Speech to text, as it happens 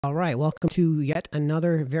All right, welcome to yet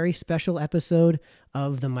another very special episode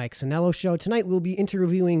of the Mike Sennello Show. Tonight we'll be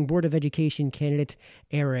interviewing Board of Education candidate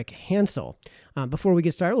Eric Hansell. Before we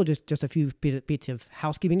get started, we'll just a few bits of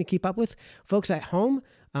housekeeping to keep up with. Folks at home,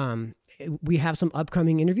 we have some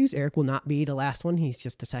upcoming interviews. Eric will not be the last one. He's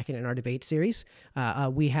just the second in our debate series.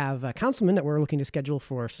 We have a councilman that we're looking to schedule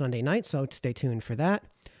for Sunday night, so stay tuned for that.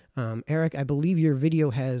 Eric, I believe your video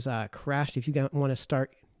has crashed. If you want to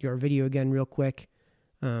start your video again real quick.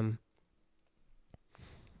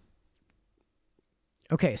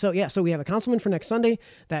 Okay, so we have a councilman for next Sunday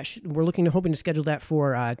that we're hoping to schedule that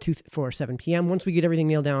for 7 p.m. Once we get everything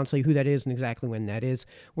nailed down, tell you who that is and exactly when that is.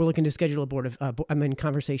 We're looking to schedule I'm in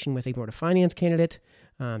conversation with a Board of Finance candidate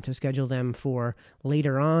to schedule them for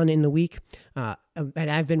later on in the week.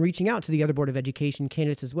 And I've been reaching out to the other Board of Education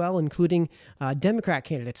candidates as well, including Democrat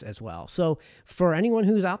candidates as well. So for anyone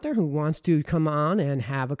who's out there who wants to come on and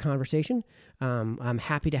have a conversation, I'm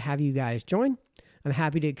happy to have you guys join. I'm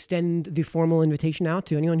happy to extend the formal invitation out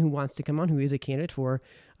to anyone who wants to come on, who is a candidate for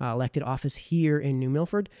elected office here in New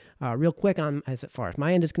Milford. Real quick, as far as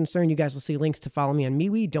my end is concerned, you guys will see links to follow me on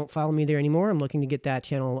MeWe. Don't follow me there anymore. I'm looking to get that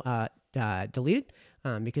channel deleted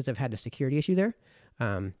because I've had a security issue there.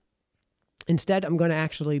 Instead, I'm going to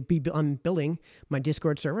actually I'm building my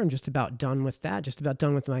Discord server. I'm just about done with that, just about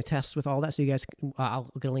done with my tests with all that. So you guys,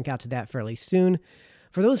 I'll get a link out to that fairly soon.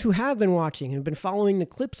 For those who have been watching and have been following the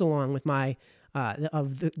clips along with my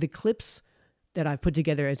the clips that I've put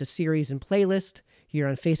together as a series and playlist here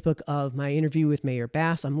on Facebook of my interview with Mayor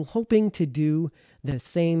Bass, I'm hoping to do the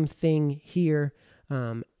same thing here.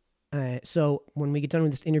 So when we get done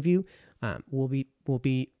with this interview, we'll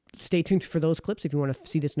be stay tuned for those clips if you want to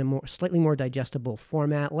see this in a slightly more digestible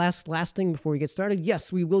format. Last thing before we get started,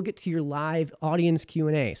 yes, we will get to your live audience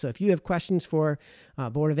Q&A. So if you have questions for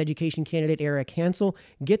Board of Education candidate Eric Hansell,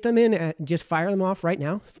 get them in. Just fire them off right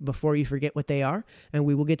now before you forget what they are, and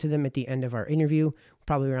we will get to them at the end of our interview,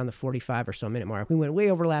 probably around the 45 or so minute mark. We went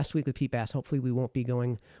way over last week with Pete Bass. Hopefully we won't be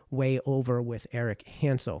going way over with Eric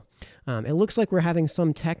Hansell. It looks like we're having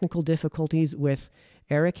some technical difficulties with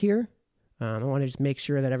Eric here. I want to just make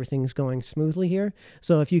sure that everything's going smoothly here.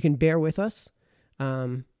 So if you can bear with us.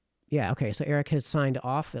 Yeah, okay, so Eric has signed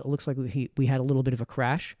off. It looks like we had a little bit of a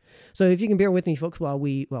crash. So if you can bear with me, folks, while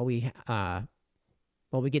we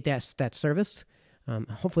get that service.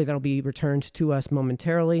 Hopefully that'll be returned to us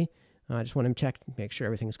momentarily. I just want to check, make sure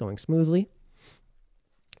everything's going smoothly.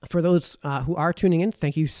 For those who are tuning in,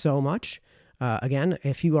 thank you so much. Again,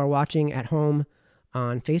 if you are watching at home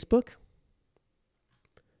on Facebook,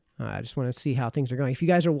 I just want to see how things are going. If you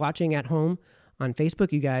guys are watching at home on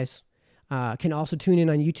Facebook, you guys can also tune in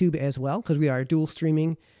on YouTube as well, because we are dual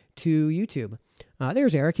streaming to YouTube.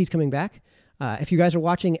 There's Eric. He's coming back. If you guys are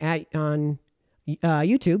watching on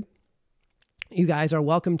YouTube, you guys are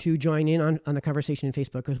welcome to join in on the conversation in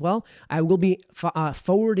Facebook as well. I will be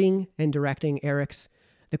forwarding and directing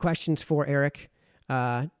the questions for Eric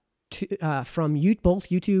from both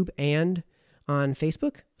YouTube and on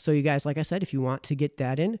Facebook. So you guys, like I said, if you want to get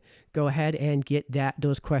that in, go ahead and get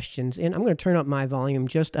those questions in. I'm going to turn up my volume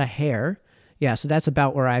just a hair. Yeah, so that's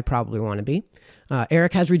about where I probably want to be.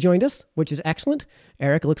 Eric has rejoined us, which is excellent.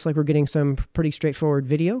 Eric, it looks like we're getting some pretty straightforward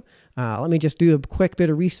video. Let me just do a quick bit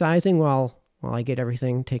of resizing while I get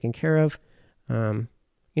everything taken care of.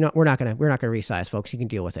 We're not gonna resize, folks. You can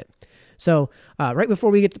deal with it. So right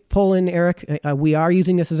before we get to pull in Eric, we are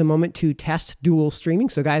using this as a moment to test dual streaming.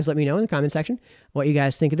 So guys, let me know in the comment section what you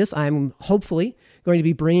guys think of this. I'm hopefully going to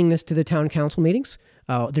be bringing this to the town council meetings.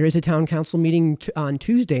 There is a town council meeting on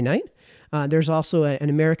Tuesday night. There's also an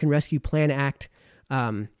American Rescue Plan Act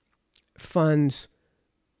funds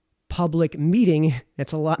public meeting.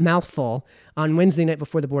 That's a mouthful on Wednesday night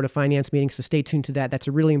before the Board of Finance meeting. So stay tuned to that. That's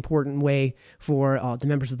a really important way for the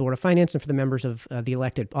members of the Board of Finance and for the members of the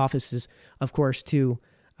elected offices, of course, to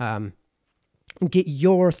get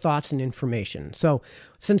your thoughts and information. So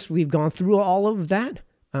since we've gone through all of that,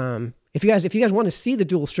 if you guys want to see the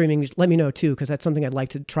dual streaming, just let me know too, because that's something I'd like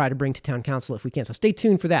to try to bring to town council if we can. So stay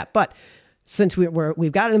tuned for that. But since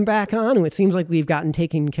we've gotten him back on, and it seems like we've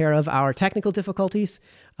taken care of our technical difficulties,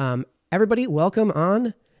 everybody, welcome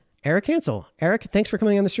on Eric Hansell. Eric, thanks for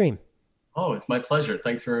coming on the stream. Oh, it's my pleasure.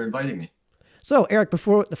 Thanks for inviting me. So, Eric,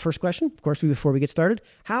 before the first question, of course, before we get started,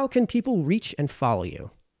 how can people reach and follow you?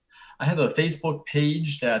 I have a Facebook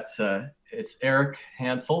page that's it's Eric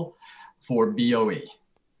Hansell for BOE.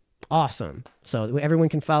 Awesome. So everyone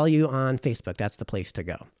can follow you on Facebook. That's the place to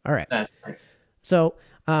go. All right. That's right. So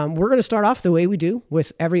we're going to start off the way we do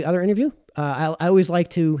with every other interview. I always like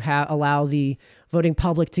to allow the voting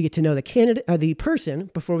public to get to know the candidate or the person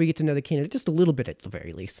before we get to know the candidate, just a little bit at the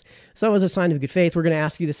very least. So as a sign of good faith, we're going to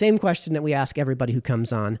ask you the same question that we ask everybody who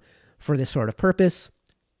comes on for this sort of purpose.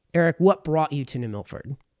 Eric, what brought you to New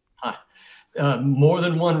Milford? More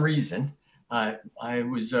than one reason. I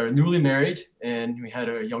was newly married and we had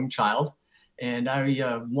a young child, and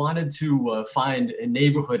I wanted to find a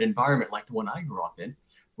neighborhood environment like the one I grew up in,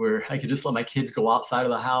 where I could just let my kids go outside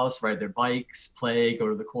of the house, ride their bikes, play, go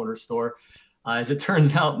to the corner store. As it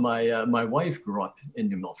turns out, my wife grew up in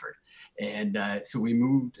New Milford. And so we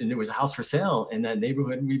moved, and there was a house for sale in that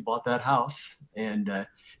neighborhood, and we bought that house. And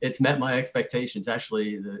it's met my expectations.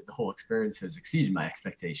 Actually, the whole experience has exceeded my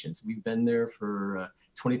expectations. We've been there for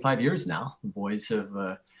 25 years now. The boys have,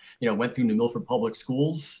 went through New Milford Public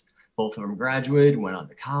Schools. Both of them graduated, went on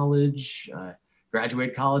to college,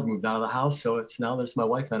 graduated college, moved out of the house. So it's now there's my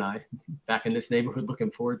wife and I back in this neighborhood,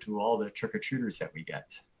 looking forward to all the trick-or-treaters that we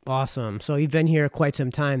get. Awesome. So you've been here quite some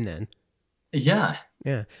time then. Yeah.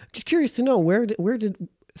 Yeah. Just curious to know where did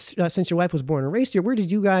since your wife was born and raised here, where did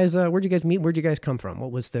you guys meet? Where did you guys come from? Where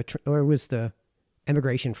was the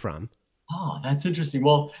emigration from? Oh, that's interesting.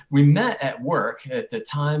 Well, we met at work. At the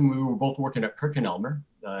time, we were both working at Perkin-Elmer,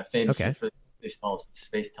 famous for the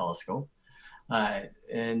Space Telescope.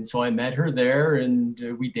 And so I met her there, and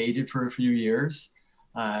we dated for a few years,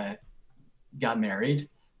 got married.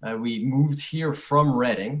 We moved here from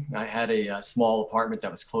Reading. I had a small apartment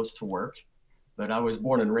that was close to work, but I was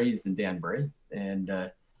born and raised in Danbury. And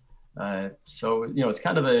so, it's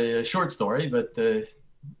kind of a short story, but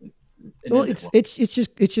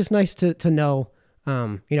it's just nice to know,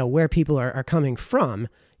 where people are coming from,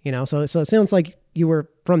 so it sounds like you were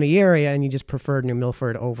from the area and you just preferred New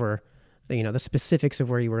Milford over, the specifics of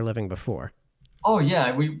where you were living before. Oh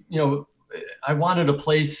yeah. I wanted a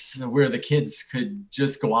place where the kids could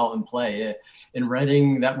just go out and play. In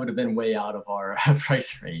Reading, that would have been way out of our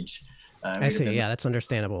price range. I see. Yeah, that's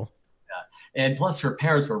understandable. Yeah. And plus her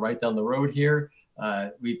parents were right down the road here.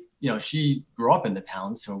 She grew up in the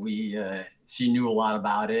town, so she knew a lot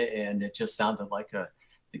about it, and it just sounded like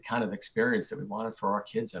the kind of experience that we wanted for our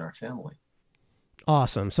kids and our family.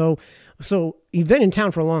 Awesome. So you've been in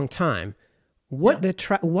town for a long time. What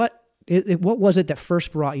was it that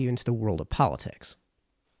first brought you into the world of politics?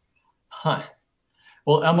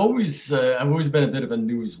 Well, I've always been a bit of a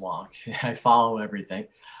news wonk. I follow everything.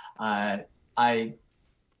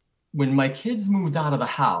 When my kids moved out of the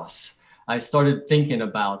house, I started thinking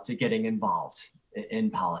about getting involved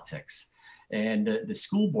in politics. And the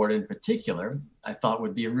school board in particular, I thought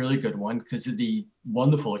would be a really good one because of the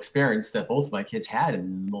wonderful experience that both my kids had in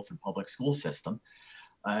the Milford public school system.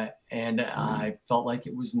 And I felt like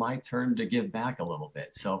it was my turn to give back a little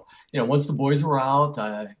bit. So, once the boys were out,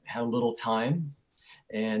 I had a little time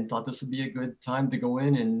and thought this would be a good time to go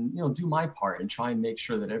in and, do my part and try and make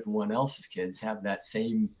sure that everyone else's kids have that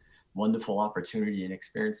same wonderful opportunity and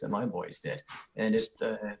experience that my boys did. And it's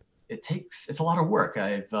a lot of work.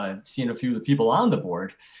 I've seen a few of the people on the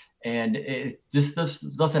board, and this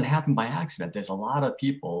doesn't happen by accident. There's a lot of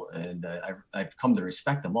people, and I've come to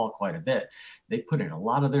respect them all quite a bit. They put in a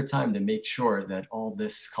lot of their time to make sure that all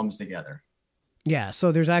this comes together. Yeah,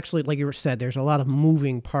 so there's actually, like you said, there's a lot of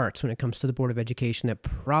moving parts when it comes to the Board of Education that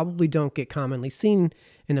probably don't get commonly seen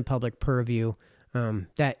in the public purview.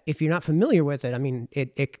 That if you're not familiar with it, I mean,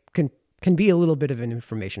 it can be a little bit of an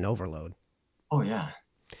information overload. Oh, yeah.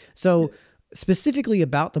 So specifically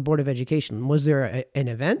about the Board of Education, was there an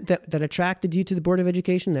event that attracted you to the Board of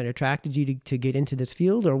Education, that attracted you to get into this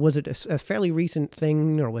field, or was it a fairly recent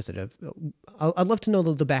thing, or was it I'd love to know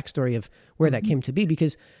the backstory of where that came to be,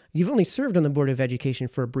 because you've only served on the Board of Education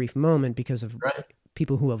for a brief moment because of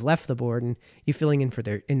people who have left the board, and you're filling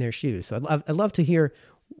in their shoes. So I'd love to hear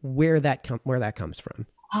where that comes from.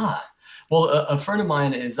 Well, a friend of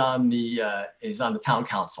mine is on the town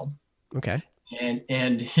council. Okay.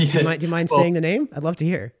 And he do you mind saying the name? I'd love to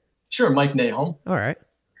hear. Sure, Mike Nahom. All right.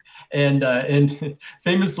 And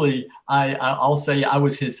famously, I'll say I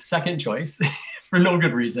was his second choice for no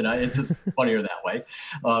good reason. It's just funnier that way.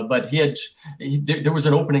 But there was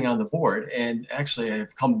an opening on the board, and actually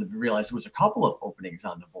I've come to realize there was a couple of openings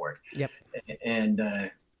on the board. Yep.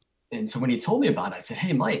 And so when he told me about it, I said,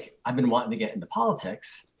 "Hey, Mike, I've been wanting to get into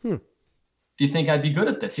politics. Do you think I'd be good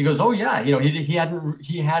at this?" He goes, "Oh yeah."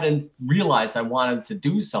 He hadn't realized I wanted to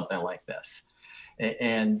do something like this.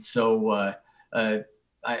 And so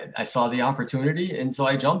I saw the opportunity, and so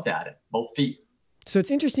I jumped at it, both feet. So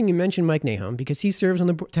it's interesting you mentioned Mike Nahom, because he serves on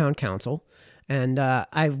the town council. And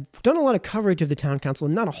I've done a lot of coverage of the town council,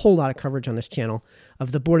 and not a whole lot of coverage on this channel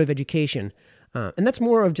of the Board of Education. And that's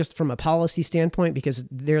more of just from a policy standpoint, because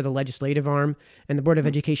they're the legislative arm, and the Board of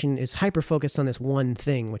Education is hyper-focused on this one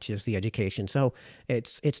thing, which is the education. So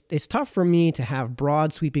it's tough for me to have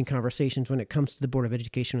broad, sweeping conversations when it comes to the Board of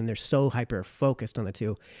Education when they're so hyper-focused on the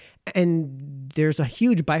two. And there's a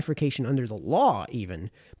huge bifurcation under the law, even,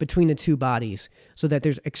 between the two bodies, so that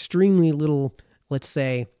there's extremely little, let's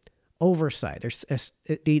say, oversight. There's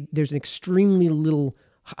an extremely little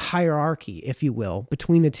hierarchy, if you will,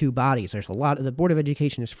 between the two bodies. There's a lot of, the Board of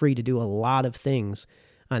Education is free to do a lot of things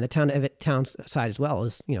on the town side as well.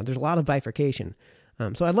 As there's a lot of bifurcation.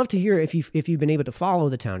 So I'd love to hear if you've been able to follow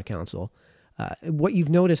the town council, what you've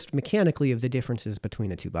noticed mechanically of the differences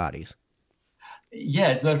between the two bodies. Yeah,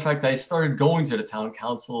 as a matter of fact, I started going to the town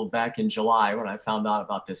council back in July when I found out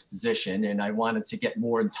about this position, and I wanted to get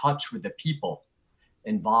more in touch with the people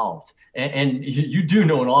involved. And you do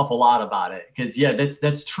know an awful lot about it, because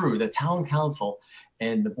that's true. The town council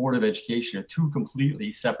and the Board of Education are two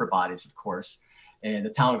completely separate bodies, of course. And the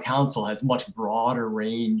town council has much broader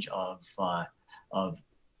range of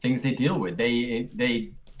things they deal with.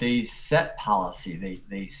 They set policy.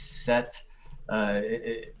 They set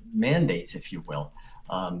mandates, if you will.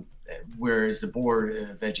 Whereas the Board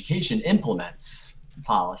of Education implements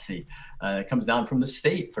policy. It comes down from the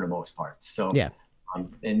state for the most part. So yeah.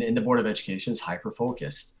 And the Board of Education is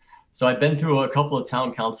hyper-focused. So I've been through a couple of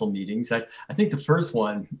town council meetings. I think the first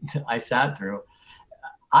one I sat through,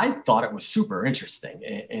 I thought it was super interesting.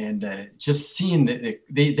 And just seeing that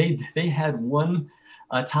they had one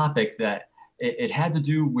topic that it had to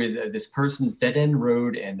do with this person's dead-end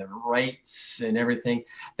road and the rights and everything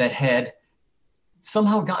that had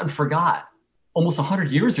somehow gotten forgot almost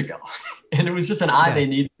 100 years ago. And it was just an I they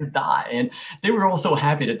needed to dot. And they were also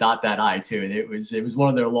happy to dot that I too. And it was one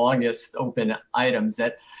of their longest open items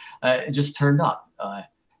that just turned up.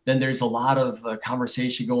 Then there's a lot of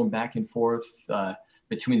conversation going back and forth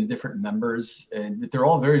between the different members, and they're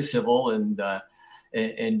all very civil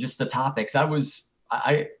and just the topics.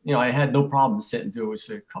 I had no problem sitting through it. It was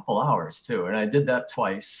a couple hours too. And I did that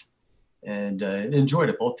twice and enjoyed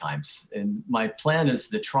it both times. And my plan is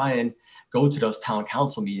to try and go to those town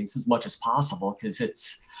council meetings as much as possible, because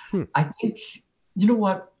I think,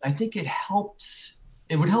 I think it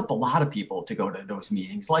would help a lot of people to go to those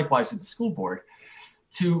meetings. Likewise with the school board,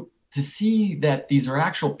 to see that these are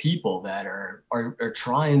actual people that are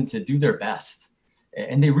trying to do their best.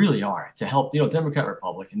 And they really are, to help, Democrat,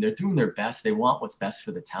 Republican. They're doing their best. They want what's best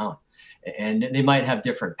for the town. And they might have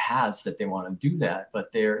different paths that they want to do that, but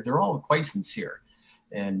they're all quite sincere.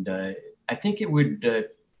 And I think it would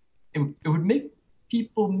make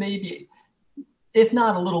people maybe, if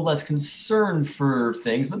not a little less concerned for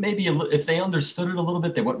things, but maybe if they understood it a little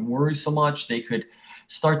bit, they wouldn't worry so much. They could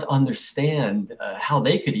start to understand how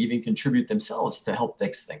they could even contribute themselves to help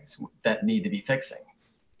fix things that need to be fixing.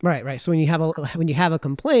 Right. So when you have a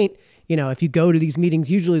complaint, if you go to these meetings,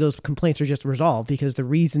 usually those complaints are just resolved because the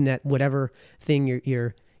reason that whatever thing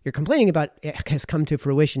you're complaining about has come to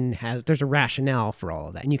fruition there's a rationale for all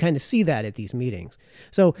of that, and you kind of see that at these meetings.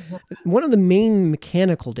 So one of the main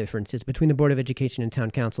mechanical differences between the Board of Education and Town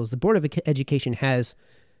Council is the Board of Education has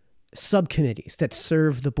subcommittees that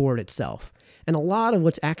serve the board itself, and a lot of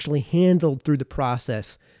what's actually handled through the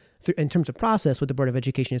process. In terms of process with the Board of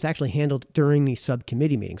Education is actually handled during these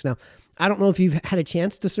subcommittee meetings. Now, I don't know if you've had a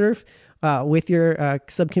chance to serve with your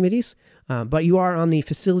subcommittees, but you are on the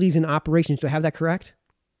facilities and operations. Do I have that correct?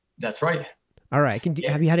 That's right. All right.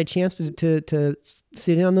 Have you had a chance to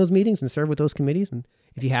sit in on those meetings and serve with those committees? And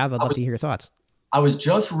if you have, I'd love to hear your thoughts. I was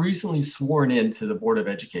just recently sworn into the Board of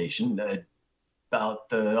Education about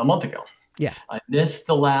a month ago. Yeah, I missed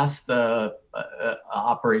the last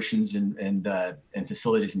operations and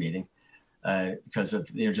facilities meeting because of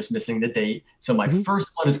just missing the date. So my first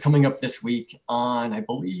one is coming up this week on, I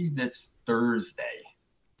believe it's Thursday.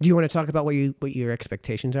 Do you want to talk about what your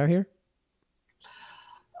expectations are here?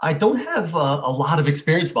 I don't have a lot of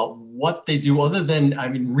experience about what they do, other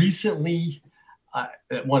than recently at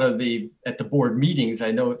the board meetings,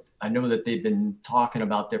 I know that they've been talking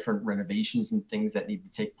about different renovations and things that need to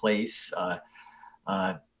take place.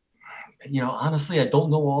 Honestly, I don't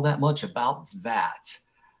know all that much about that.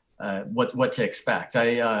 What to expect?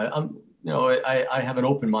 I have an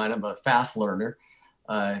open mind. I'm a fast learner.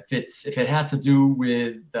 If it has to do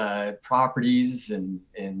with properties and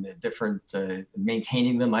different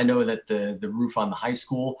maintaining them, I know that the roof on the high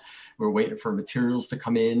school, we're waiting for materials to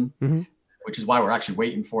come in. Mm-hmm. Which is why we're actually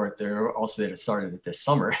waiting for it. They're also that it started this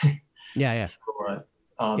summer. Yeah. So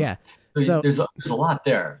there's a lot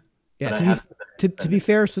there. Yeah. To be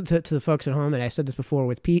fair to the folks at home, and I said this before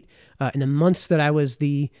with Pete, in the months that I was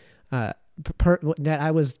the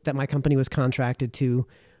that my company was contracted to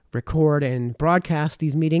record and broadcast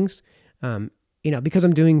these meetings. Because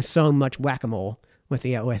I'm doing so much whack-a-mole with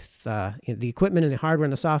the equipment and the hardware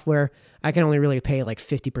and the software, I can only really pay like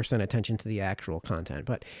 50% attention to the actual content.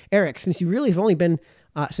 But Eric, since you really have only been,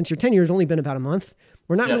 since your tenure has only been about a month,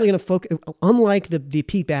 we're not really going to focus, unlike the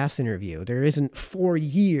Pete Bass interview, there isn't 4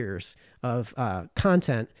 years of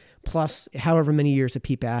content plus however many years that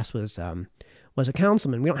Pete Bass was a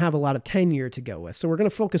councilman. We don't have a lot of tenure to go with. So we're going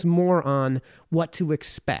to focus more on what to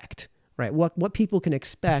expect, right? What people can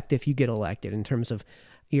expect if you get elected in terms of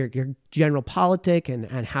your general politic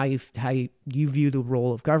and how you view the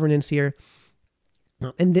role of governance here.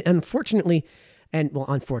 And unfortunately,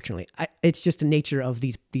 it's just the nature of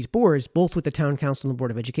these boards, both with the town council and the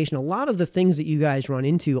Board of Education. A lot of the things that you guys run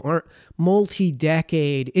into aren't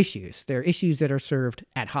multi-decade issues. They're issues that are served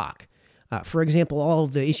ad hoc. For example, all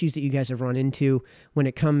of the issues that you guys have run into when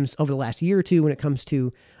it comes over the last year or two, when it comes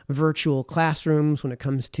to virtual classrooms, when it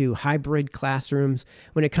comes to hybrid classrooms,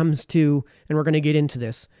 when it comes to, and we're going to get into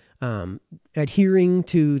this, adhering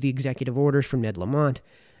to the executive orders from Ned Lamont.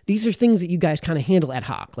 These are things that you guys kind of handle ad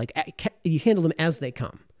hoc, like you handle them as they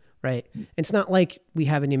come, right? It's not like we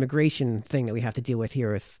have an immigration thing that we have to deal with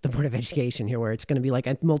here with the Board of Education here, where it's going to be like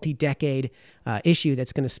a multi-decade issue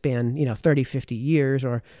that's going to span, 30, 50 years,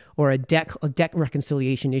 or a debt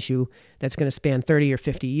reconciliation issue that's going to span 30 or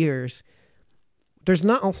 50 years. There's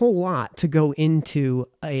not a whole lot to go into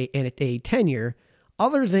a tenure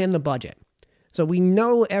other than the budget. So we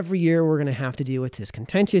know every year we're going to have to deal with this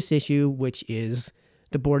contentious issue, which is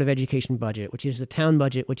the Board of Education budget, which is the town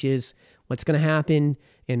budget, which is what's going to happen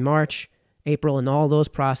in March, April, and all those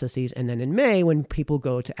processes. And then in May, when people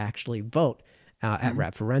go to actually vote at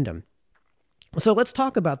referendum. So let's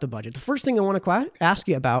talk about the budget. The first thing I want to ask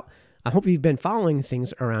you about, I hope you've been following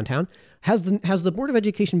things around town. Has the Board of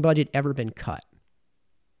Education budget ever been cut?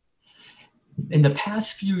 In the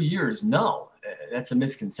past few years, no. That's a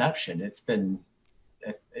misconception. It's been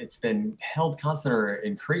held constant or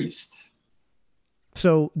increased.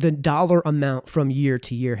 So the dollar amount from year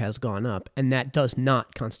to year has gone up, and that does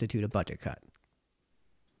not constitute a budget cut.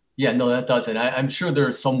 Yeah, no, that doesn't. I'm sure there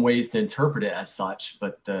are some ways to interpret it as such,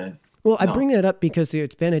 but I bring that up because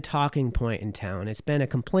it's been a talking point in town. It's been a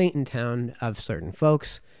complaint in town of certain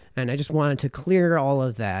folks, and I just wanted to clear all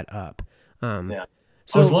of that up. Yeah.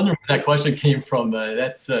 So, I was wondering where that question came from.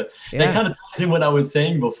 That kind of ties in what I was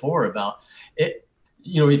saying before about it.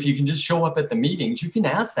 If you can just show up at the meetings, you can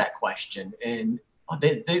ask that question, and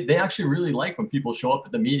they actually really like when people show up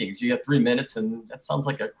at the meetings. You get 3 minutes, and that sounds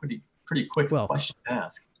like a pretty quick question to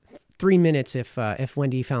ask. 3 minutes if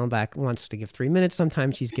Wendy Fallenbach wants to give 3 minutes.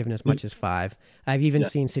 Sometimes she's given as much as 5. I've even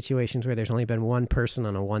seen situations where there's only been one person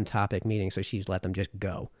on a one-topic meeting, so she's let them just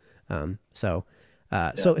go. So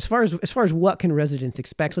as far as what can residents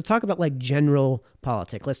expect, let's talk about like general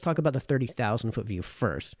politics. Let's talk about the 30,000-foot view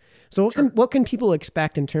first. So what can people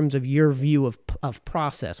expect in terms of your view of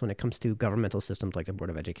process when it comes to governmental systems like the Board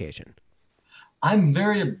of Education? I'm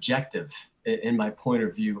very objective in my point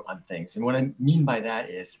of view on things. And what I mean by that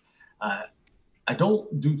is I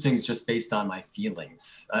don't do things just based on my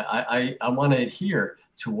feelings. I want to adhere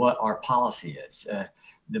to what our policy is.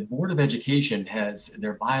 The Board of Education has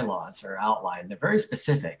their bylaws are outlined. They're very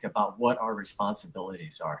specific about what our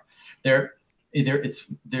responsibilities are. They're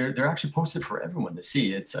actually posted for everyone to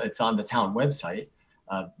see. It's on the town website,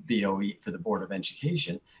 BOE for the Board of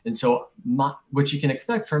Education. And so what you can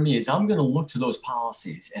expect from me is I'm going to look to those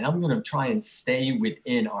policies and I'm going to try and stay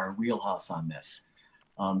within our wheelhouse on this,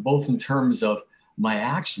 both in terms of my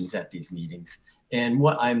actions at these meetings and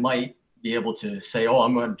what I might be able to say, oh,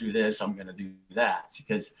 I'm going to do this, I'm going to do that.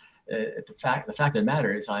 Because the fact of the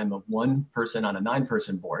matter is I'm a one person on a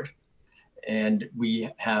 9-person board. And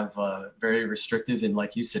we have very restrictive and,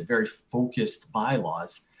 like you said, very focused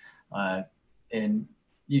bylaws. And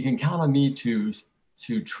you can count on me to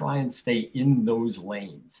try and stay in those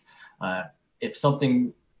lanes.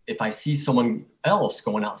 If I see someone else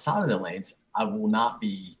going outside of the lanes, I will not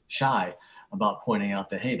be shy about pointing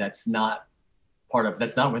out that, hey, that's not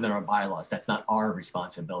within our bylaws. That's not our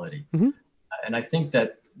responsibility. Mm-hmm. And I think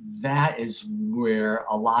that is where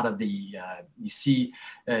a lot of you see,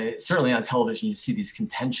 certainly on television, you see these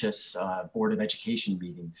contentious Board of Education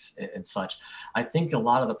meetings and such. I think a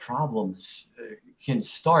lot of the problems can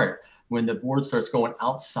start when the board starts going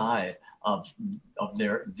outside of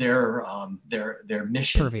their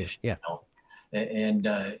mission. Purview, yeah. And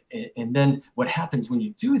then what happens when you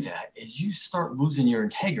do that is you start losing your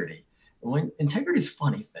integrity. When integrity is a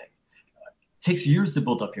funny thing. It takes years to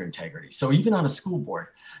build up your integrity. So even on a school board,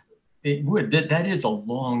 It would. That is a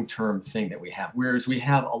long-term thing that we have, whereas we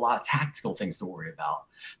have a lot of tactical things to worry about.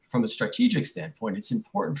 From a strategic standpoint, it's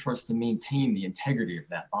important for us to maintain the integrity of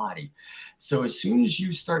that body. So as soon as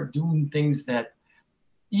you start doing things that,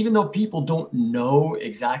 even though people don't know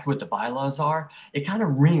exactly what the bylaws are, it kind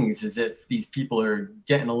of rings as if these people are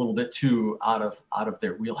getting a little bit too out of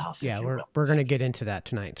their wheelhouse. Yeah, if you will. we're going to get into that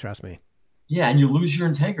tonight. Trust me. Yeah, and you lose your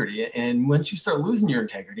integrity. And once you start losing your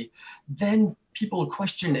integrity, then people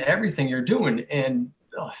question everything you're doing, and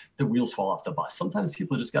the wheels fall off the bus. Sometimes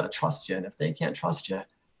people just got to trust you, and if they can't trust you,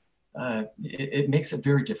 it makes it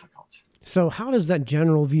very difficult. So how does that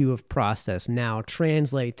general view of process now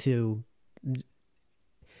translate to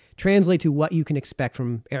what you can expect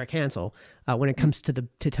from Eric Hansell when it comes to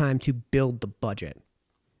time to build the budget?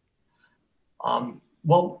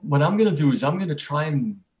 Well, what I'm going to do is I'm going to try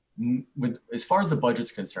and, as far as the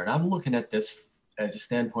budget's concerned, I'm looking at this as a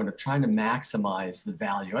standpoint of trying to maximize the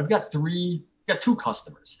value. I've got two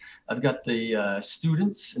customers. I've got the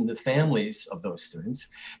students and the families of those students,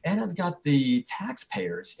 and I've got the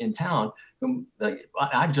taxpayers in town who,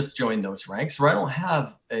 I've just joined those ranks, where I don't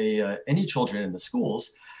have any children in the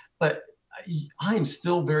schools, but I'm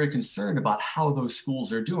still very concerned about how those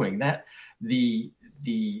schools are doing. That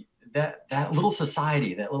little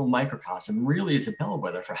society, that little microcosm, really is a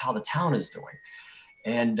bellwether for how the town is doing.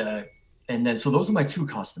 And then, so those are my two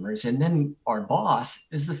customers. And then our boss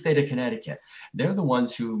is the state of Connecticut. They're the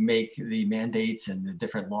ones who make the mandates and the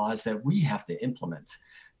different laws that we have to implement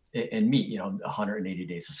and meet, 180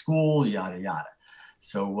 days of school, yada, yada.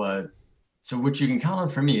 So what you can count on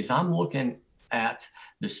for me is I'm looking at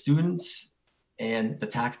the students and the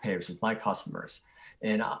taxpayers as my customers.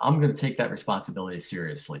 And I'm going to take that responsibility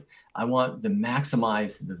seriously. I want to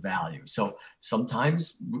maximize the value. So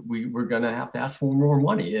sometimes we're going to have to ask for more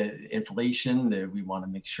money. Inflation, we want to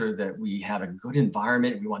make sure that we have a good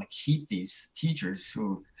environment. We want to keep these teachers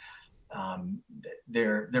who,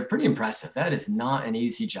 they're pretty impressive. That is not an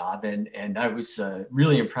easy job. And I was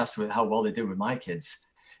really impressed with how well they did with my kids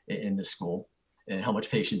in the school and how much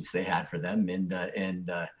patience they had for them.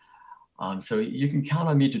 So you can count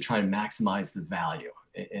on me to try and maximize the value.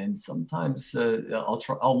 And sometimes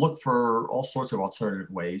I'll look for all sorts of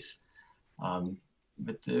alternative ways,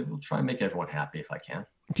 but we'll try and make everyone happy if I can.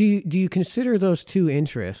 Do you consider those two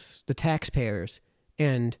interests, the taxpayers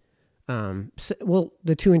and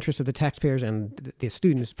the two interests of the taxpayers and the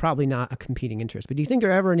students, probably not a competing interest, but do you think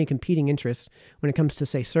there are ever any competing interests when it comes to,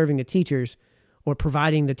 say, serving the teachers or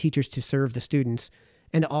providing the teachers to serve the students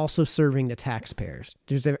and also serving the taxpayers?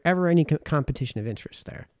 Is there ever any competition of interest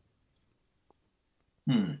there?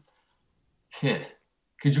 Yeah.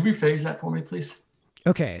 Could you rephrase that for me, please?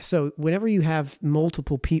 Okay, so whenever you have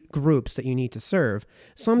multiple groups that you need to serve,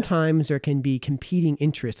 sometimes there can be competing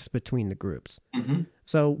interests between the groups. Mm-hmm.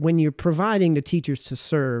 So when you're providing the teachers to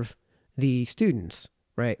serve the students,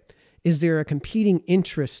 right, is there a competing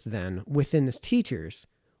interest then within the teachers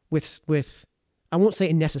with I won't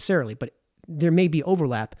say necessarily, but there may be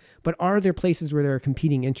overlap, but are there places where there are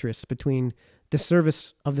competing interests between the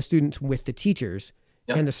service of the students with the teachers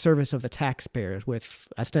and the service of the taxpayers with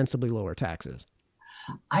ostensibly lower taxes?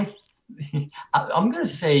 I'm going to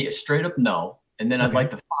say a straight up no. And then I'd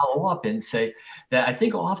like to follow up and say that I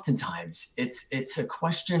think oftentimes it's a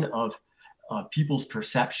question of people's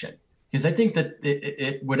perception, because I think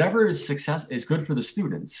that whatever is success is good for the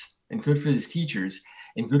students and good for his teachers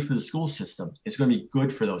and good for the school system, is going to be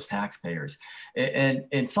good for those taxpayers.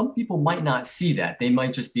 And some people might not see that. They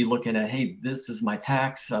might just be looking at, hey, this is my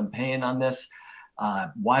tax, I'm paying on this.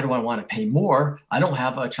 Why do I want to pay more? I don't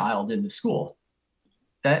have a child in the school.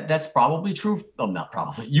 That's probably true. Oh, not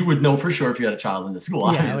probably. You would know for sure if you had a child in the school.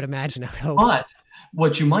 Yeah, obviously. I would imagine. But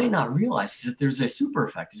what you might not realize is that there's a super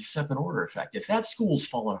effect, there's a second order effect. If that school's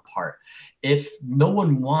falling apart, if no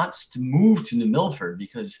one wants to move to New Milford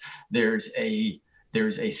because there's a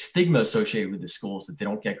stigma associated with the schools that they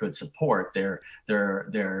don't get good support, they're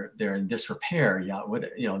in disrepair. Yeah,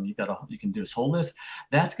 you can do this whole list.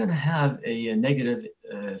 That's going to have a negative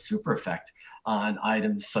super effect on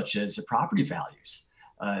items such as the property values.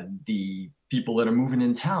 The people that are moving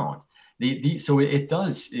in town. So it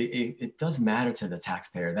does matter to the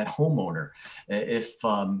taxpayer, that homeowner, if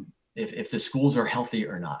the schools are healthy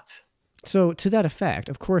or not. So to that effect,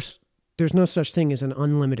 of course, there's no such thing as an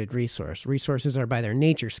unlimited resource. Resources are by their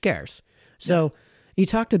nature scarce. So you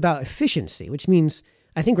talked about efficiency, which means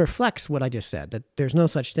I think reflects what I just said, that there's no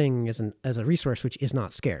such thing as a resource which is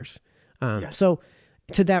not scarce. So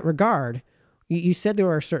to that regard, you said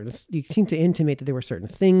you seem to intimate that there were certain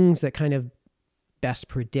things that kind of best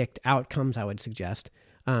predict outcomes, I would suggest.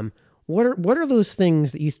 What are those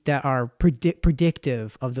things that are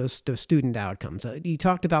predictive of those student outcomes? You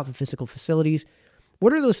talked about the physical facilities.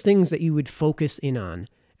 What are those things that you would focus in on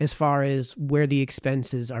as far as where the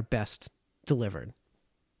expenses are best delivered?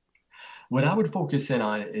 What I would focus in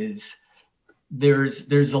on is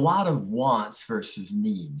there's a lot of wants versus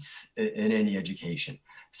needs in any education.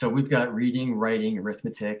 So we've got reading, writing,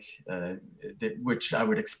 arithmetic, which I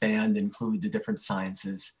would expand, include the different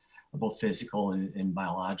sciences, both physical and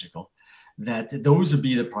biological, that those would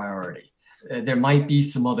be the priority. There might be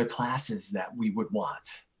some other classes that we would want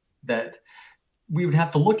that we would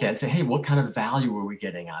have to look at and say, hey, what kind of value are we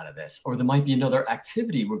getting out of this? Or there might be another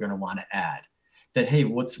activity we're going to want to add that, hey,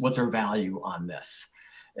 what's our value on this?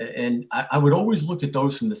 And I would always look at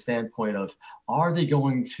those from the standpoint of, are they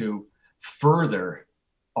going to further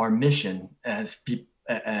our mission as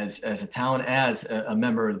a town, as a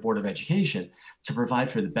member of the Board of Education, to provide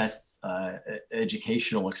for the best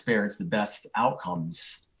educational experience, the best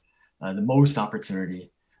outcomes, the most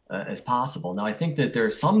opportunity as possible. Now, I think that there are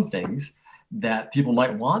some things that people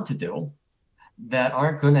might want to do that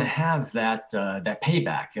aren't going to have that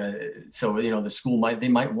payback. So, the school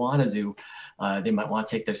might want to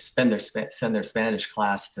send their Spanish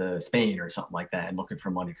class to Spain or something like that, and looking for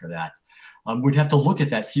money for that. We'd have to look at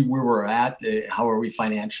that, see where we're at, how are we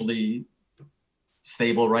financially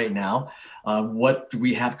stable right now, what do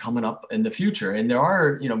we have coming up in the future, and there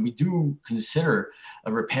are, we do consider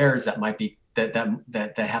repairs that might be that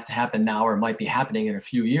have to happen now or might be happening in a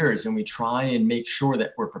few years, and we try and make sure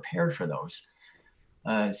that we're prepared for those.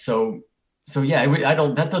 So yeah,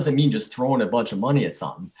 that doesn't mean just throwing a bunch of money at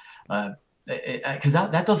something, because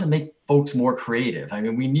that doesn't make folks more creative. I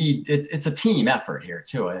mean, it's a team effort here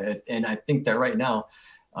too. And I think that right now,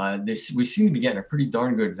 we seem to be getting a pretty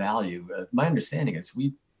darn good value. My understanding is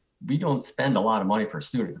we don't spend a lot of money per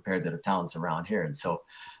student compared to the towns around here. And so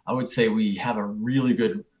I would say we have a really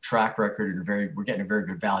good track record and we're getting a very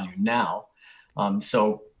good value now.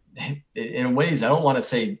 So in ways, I don't want to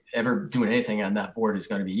say ever doing anything on that board is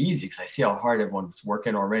going to be easy, because I see how hard everyone's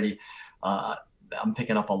working already. I'm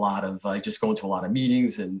picking up a lot of just going to a lot of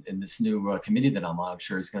meetings, and this new committee that I'm on, I'm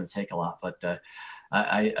sure is going to take a lot. But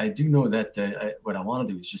I do know that what I want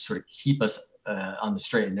to do is just sort of keep us on the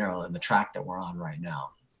straight and narrow and the track that we're on right now.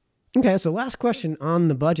 Okay, so last question on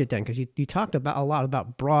the budget then, because you talked about a lot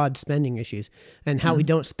about broad spending issues and how we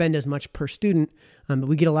don't spend as much per student, but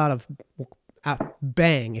we get a lot of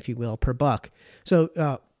bang, if you will, per buck. So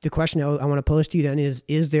the question I want to pose to you then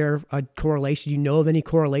is there a correlation? Do you know of any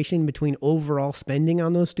correlation between overall spending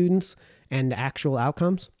on those students and actual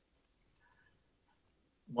outcomes?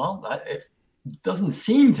 Well, it doesn't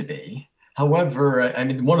seem to be. However, I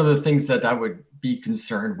mean, one of the things that I would be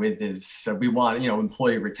concerned with is we want,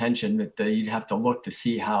 employee retention, that you'd have to look to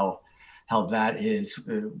see how that is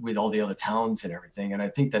with all the other towns and everything. And I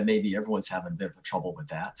think that maybe everyone's having a bit of trouble with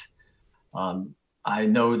that. I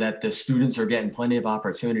know that the students are getting plenty of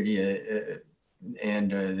opportunity,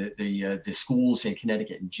 and the schools in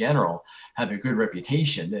Connecticut in general have a good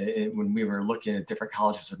reputation. When we were looking at different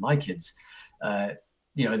colleges with my kids, as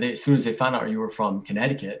soon as they found out you were from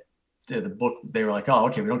Connecticut, they were like, oh,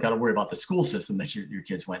 okay, we don't got to worry about the school system that your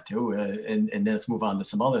kids went to, and then let's move on to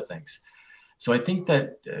some other things. So I think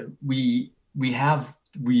that we have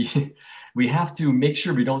to make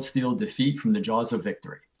sure we don't steal defeat from the jaws of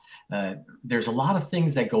victory. There's a lot of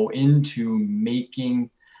things that go into making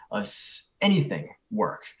anything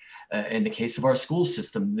work. In the case of our school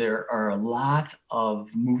system, there are a lot of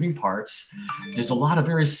moving parts. There's a lot of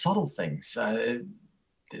very subtle things.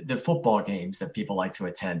 The football games that people like to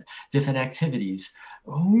attend, different activities.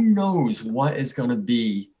 Who knows what is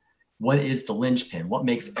the linchpin? What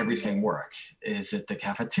makes everything work? Is it the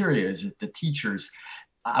cafeteria? Is it the teachers?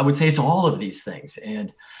 I would say it's all of these things.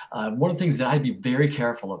 And one of the things that I'd be very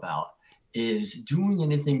careful about is doing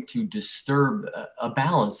anything to disturb a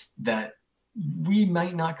balance that we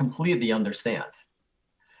might not completely understand.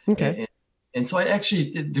 Okay. And so I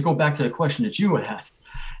actually, to go back to the question that you asked,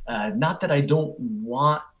 not that I don't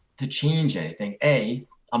want to change anything. A,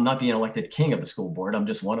 I'm not being elected king of the school board. I'm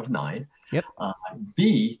just one of 9. Yep.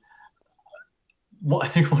 B, I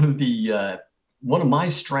think one of my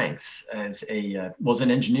strengths as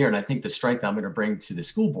an engineer, and I think the strength I'm going to bring to the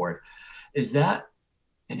school board is that,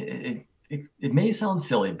 and it may sound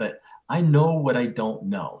silly, but I know what I don't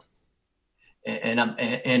know.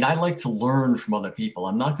 And I like to learn from other people.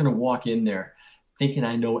 I'm not going to walk in there thinking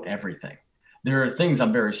I know everything. There are things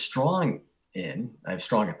I'm very strong in. I have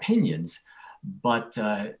strong opinions, but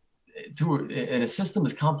in a system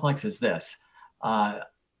as complex as this,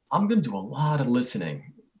 I'm going to do a lot of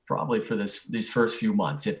listening probably for these first few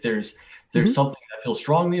months. If there's something I feel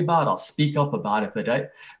strongly about, I'll speak up about it.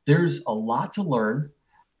 But there's a lot to learn,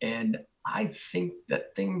 and I think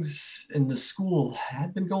that things in the school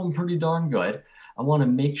had been going pretty darn good. I want to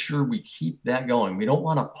make sure we keep that going. We don't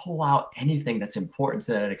want to pull out anything that's important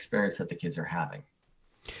to that experience that the kids are having.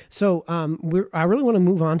 So I really want to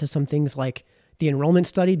move on to some things like the enrollment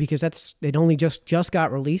study, because it only just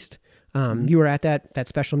got released. You were at that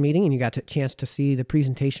special meeting, and you got a chance to see the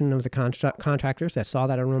presentation of the contractors that saw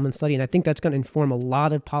that enrollment study. And I think that's going to inform a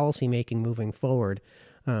lot of policy making moving forward,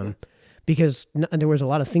 because there was a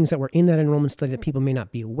lot of things that were in that enrollment study that people may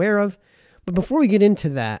not be aware of. But before we get into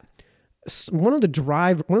that, one of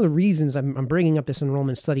the reasons I'm bringing up this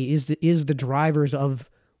enrollment study is the drivers of,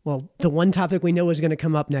 well, the one topic we know is going to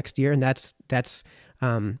come up next year, and that's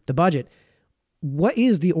the budget. What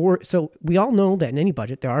is so we all know that in any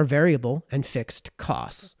budget there are variable and fixed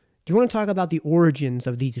costs. Do you want to talk about the origins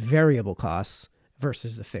of these variable costs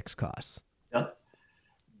versus the fixed costs?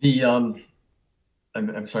 Yeah.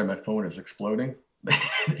 I'm sorry, my phone is exploding. I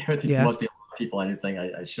think there must be a lot of people on your thing.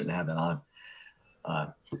 I shouldn't have that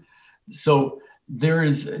on. So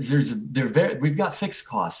we've got fixed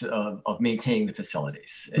costs of maintaining the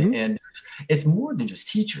facilities, and it's more than just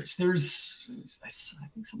teachers. There's, I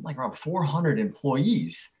think, something like around 400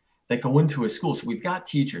 employees that go into a school. So we've got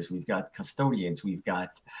teachers, we've got custodians, we've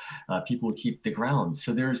got people who keep the grounds.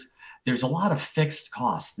 So there's a lot of fixed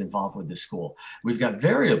costs involved with the school. We've got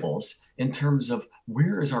variables in terms of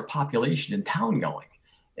where is our population in town going,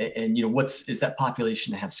 and is that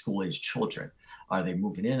population to have school-age children? Are they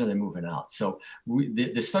moving in? Are they moving out? So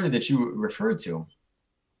the study that you referred to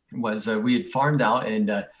was we had farmed out, and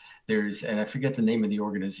and I forget the name of the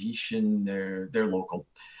organization. They're local,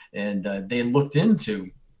 and they looked into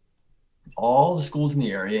all the schools in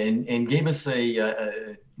the area and gave us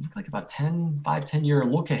looked like about 10-year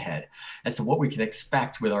look ahead as to what we can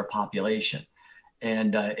expect with our population.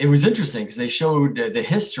 And it was interesting because they showed the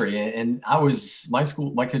history, and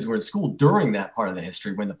my kids were in school during that part of the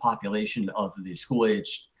history when the population of the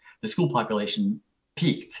school population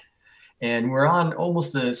peaked. And we're on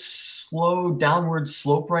almost a slow downward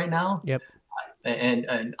slope right now. Yep.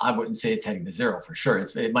 And I wouldn't say it's heading to zero for sure.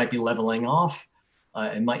 It might be leveling off.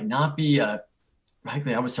 It might not be.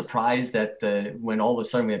 Frankly, I was surprised that when all of a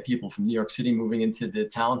sudden we had people from New York City moving into the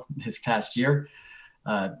town this past year,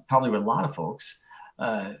 probably with a lot of folks.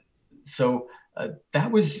 So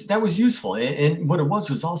that was useful. And what it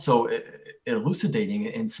was also elucidating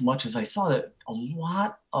in so much as I saw that a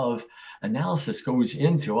lot of analysis goes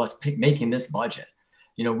into us making this budget.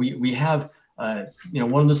 We have,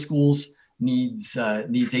 one of the schools needs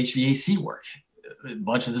HVAC work. A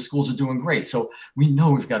bunch of the schools are doing great. So we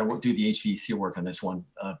know we've got to do the HVAC work on this one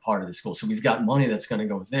part of the school. So we've got money that's going to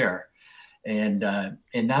go there. And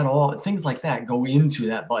that all things like that go into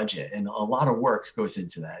that budget, and a lot of work goes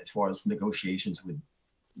into that as far as negotiations with.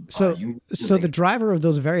 So the driver of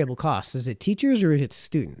those variable costs, is it teachers or is it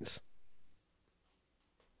students?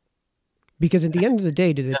 Because at the end of the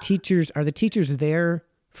day, are the teachers there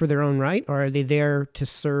for their own right, or are they there to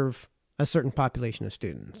serve a certain population of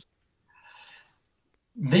students?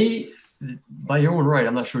 They, by your own right,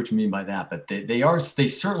 I'm not sure what you mean by that, but they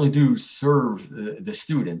certainly do serve the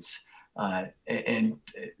students. And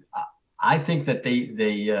I think that they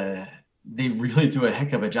really do a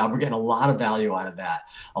heck of a job. We're getting a lot of value out of that.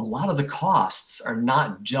 A lot of the costs are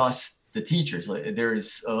not just the teachers.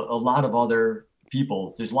 There's a lot of other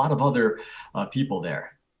people. There's a lot of other people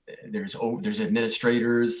there. There's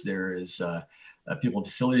administrators. There's people in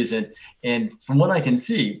facilities, and from what I can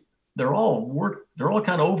see, they're all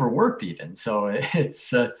kind of overworked even. So it's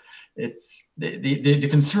the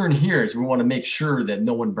concern here is we want to make sure that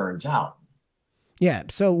no one burns out. Yeah.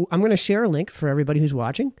 So I'm going to share a link for everybody who's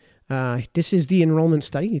watching. This is the enrollment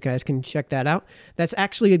study. You guys can check that out. That's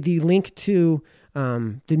actually the link to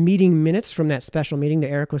the meeting minutes from that special meeting that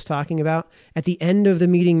Eric was talking about. At the end of the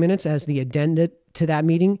meeting minutes, as the addenda to that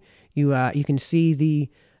meeting, you can see the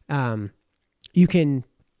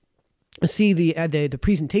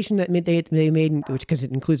presentation that they made, which, because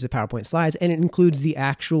it includes the PowerPoint slides, and it includes the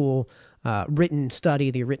actual written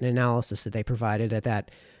study, the written analysis that they provided at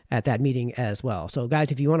that meeting as well. So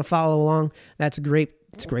guys, if you want to follow along, that's great.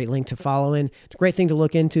 It's a great link to follow in. It's a great thing to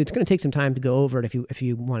look into. It's going to take some time to go over it if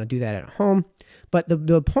you want to do that at home. But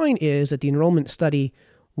the point is that the enrollment study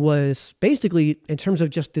was basically, in terms of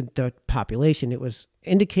just the population, it was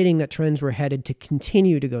indicating that trends were headed to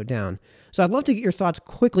continue to go down. So I'd love to get your thoughts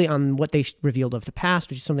quickly on what they revealed of the past,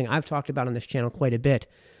 which is something I've talked about on this channel quite a bit.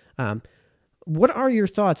 What are your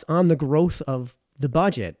thoughts on the growth of the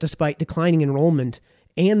budget despite declining enrollment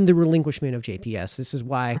and the relinquishment of JPS. This is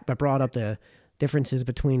why I brought up the differences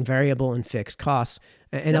between variable and fixed costs.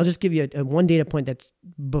 And I'll just give you a one data point that's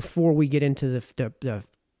before we get into the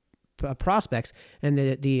prospects, and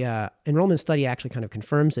the enrollment study actually kind of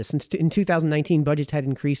confirms this. Since in 2019, budgets had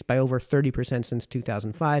increased by over 30% since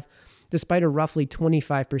 2005, despite a roughly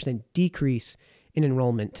 25% decrease in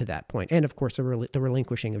enrollment to that point, and of course the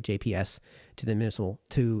relinquishing of JPS to the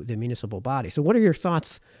municipal body. So, what are your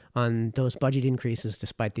thoughts on those budget increases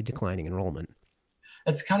despite the declining enrollment?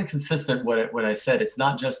 It's kind of consistent what I said. It's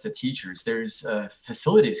not just the teachers. There's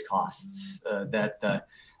facilities costs that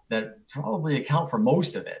probably account for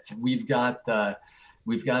most of it. We've got one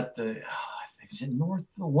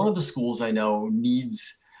of the schools I know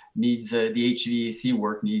needs the HVAC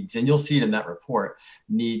work needs, and you'll see it in that report,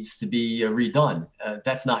 needs to be redone.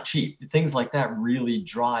 That's not cheap. Things like that really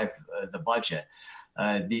drive the budget.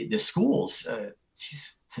 The schools,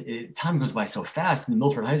 time goes by so fast. In the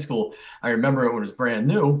Milford High School, I remember it when it was brand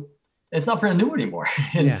new. It's not brand new anymore.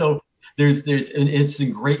 And so and it's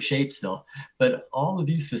in great shape still, but all of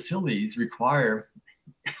these facilities require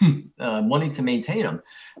money to maintain them.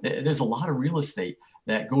 There's a lot of real estate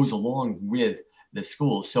that goes along with the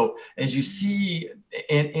schools. So as you see,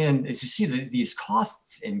 and as you see these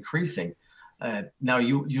costs increasing, now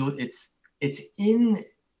it's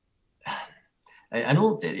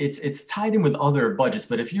tied in with other budgets,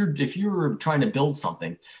 but if you're trying to build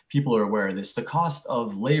something, people are aware of this. The cost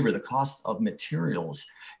of labor, the cost of materials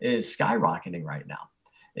is skyrocketing right now.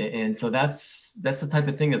 And so that's the type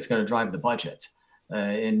of thing that's going to drive the budget.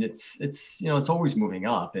 And it's always moving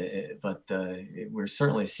up, but we're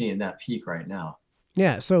certainly seeing that peak right now.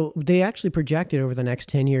 Yeah, so they actually projected over the next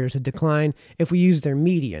 10 years a decline. If we use their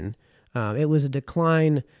median, it was a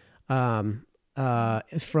decline from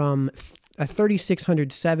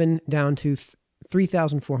 3,607 down to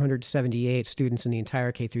 3,478 students in the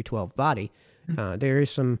entire K through 12 body. There is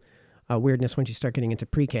some weirdness once you start getting into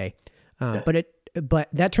pre-K, but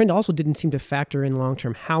that trend also didn't seem to factor in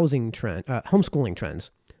long-term homeschooling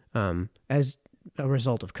trends as a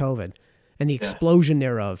result of COVID and the explosion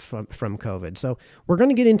thereof from COVID. So we're going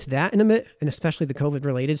to get into that in a bit, and especially the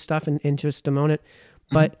COVID-related stuff in just a moment.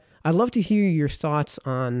 But I'd love to hear your thoughts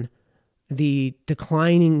on the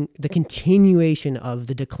continuation of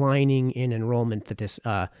the declining in enrollment that this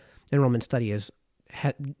enrollment study has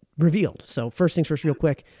revealed. So first things first, real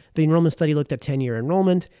quick, the enrollment study looked at 10-year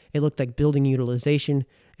enrollment. It looked like building utilization,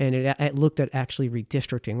 and it looked at actually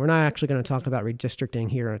redistricting. We're not actually going to talk about redistricting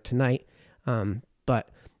here tonight, but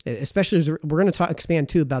especially as we're going to expand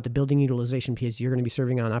too about the building utilization, because you're going to be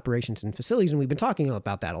serving on operations and facilities, and we've been talking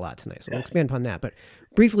about that a lot tonight. So we'll expand upon that. But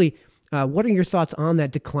briefly, what are your thoughts on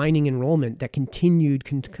that declining enrollment, that continued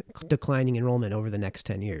declining enrollment over the next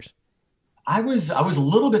 10 years? I was a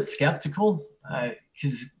little bit skeptical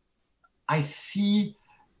because I see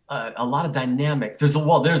a lot of dynamic. There's a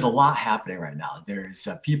lot happening right now. There's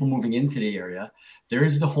people moving into the area.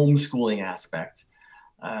 There's the homeschooling aspect.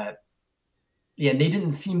 And they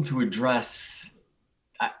didn't seem to address,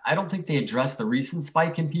 I don't think they addressed the recent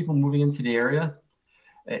spike in people moving into the area.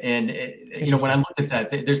 And, when I look at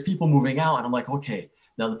that, there's people moving out, and I'm like, okay,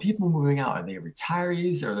 now the people moving out, are they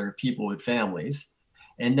retirees, or are there people with families?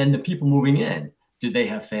 And then the people moving in, do they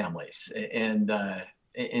have families? And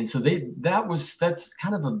so that's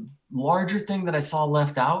kind of a larger thing that I saw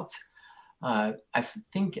left out. I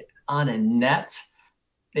think on a net,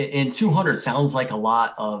 and 200 sounds like a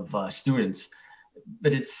lot of students,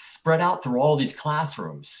 but it's spread out through all these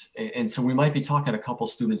classrooms. And so we might be talking a couple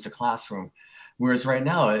students a classroom. Whereas right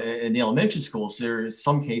now in the elementary schools, there's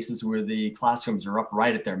some cases where the classrooms are up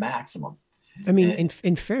right at their maximum. I mean,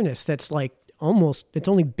 in fairness, that's like it's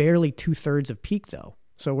only barely 2/3 of peak though.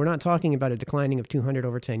 So we're not talking about a declining of 200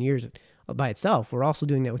 over 10 years by itself. We're also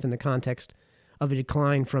doing that within the context of a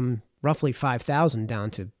decline from roughly 5,000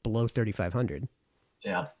 down to below 3,500.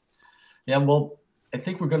 Yeah. Well, I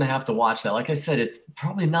think we're going to have to watch that. Like I said, it's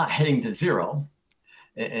probably not heading to zero.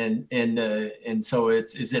 And so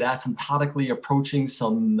is it asymptotically approaching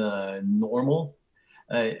some normal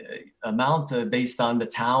amount based on the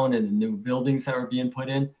town and the new buildings that are being put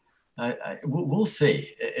in? We'll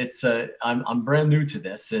see. I'm brand new to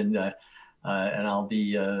this, and what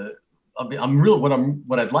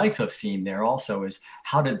I'd like to have seen there also is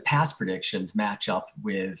how did past predictions match up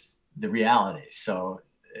with the reality? So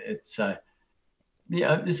it's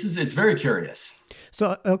very curious.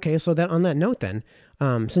 So okay, so that on that note then.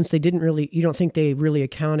 Since you don't think they really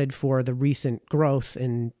accounted for the recent growth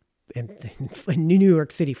in New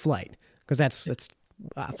York City flight, because that's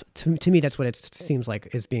to me that's what it seems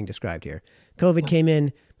like is being described here. COVID came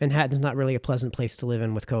in. Manhattan's not really a pleasant place to live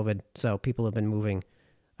in with COVID, so people have been moving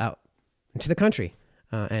out into the country.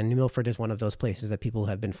 And Milford is one of those places that people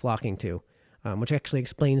have been flocking to, which actually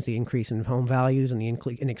explains the increase in home values and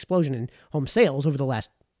the explosion in home sales over the last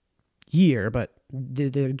year. But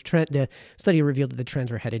the study revealed that the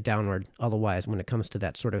trends were headed downward otherwise when it comes to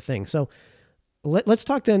that sort of thing. So let's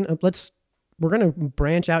talk then. We're going to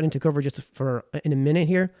branch out into coverage just in a minute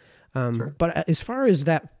here. Sure. But as far as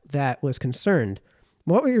that was concerned,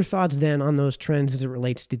 what were your thoughts then on those trends as it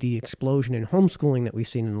relates to the explosion in homeschooling that we've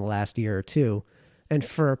seen in the last year or two? And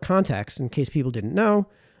for context, in case people didn't know,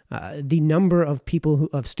 the number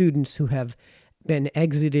of students who have been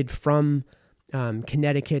exited from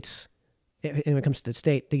Connecticut's, and when it comes to the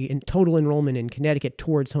state, the total enrollment in Connecticut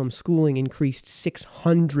towards homeschooling increased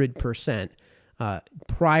 600%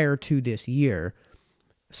 prior to this year.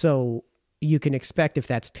 So you can expect, if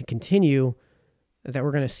that's to continue, that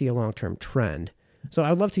we're going to see a long-term trend. So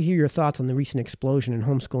I'd love to hear your thoughts on the recent explosion in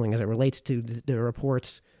homeschooling as it relates to the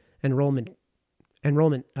reports, enrollment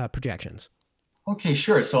projections. Okay,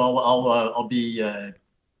 sure. So I'll be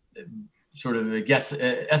sort of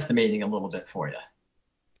estimating a little bit for you.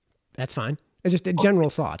 That's fine. It's just general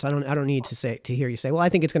thoughts. I don't need to hear you say, well, I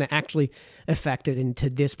think it's going to actually affect it into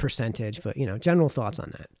this percentage, but general thoughts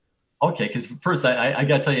on that. Okay, because first I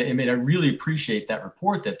got to tell you, I really appreciate that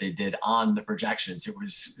report that they did on the projections. It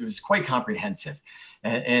was quite comprehensive,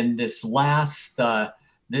 and this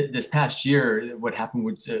this past year, what happened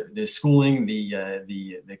with the schooling,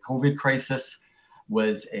 the COVID crisis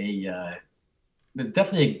was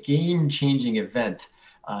definitely a game-changing event.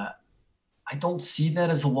 I don't see that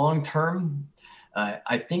as a long-term.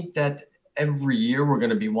 I think that every year we're going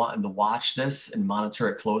to be wanting to watch this and monitor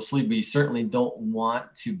it closely. We certainly don't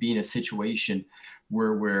want to be in a situation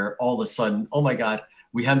where we're all of a sudden, oh my God,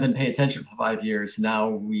 we haven't been paying attention for 5 years. Now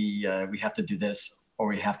we have to do this or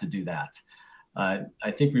we have to do that.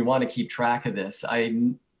 I think we want to keep track of this. I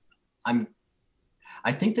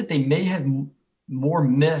think that they may have more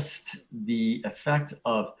missed the effect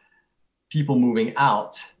of people moving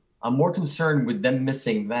out. I'm more concerned with them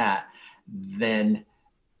missing that than,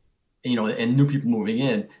 and new people moving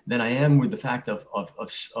in, than I am with the fact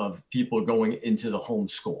of people going into the home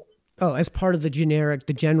school. Oh, as part of the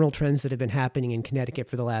general trends that have been happening in Connecticut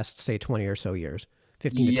for the last, say, 20 or so years,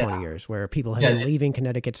 15 to 20 years, where people have been leaving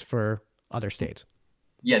Connecticut for other states.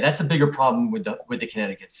 Yeah, that's a bigger problem with the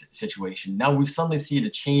Connecticut situation. Now we've suddenly seen a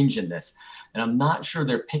change in this, and I'm not sure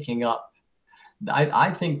they're picking up.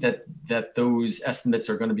 I think that those estimates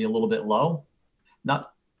are going to be a little bit low.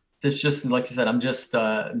 Not this, just like you said, I'm just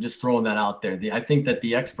throwing that out there. I think that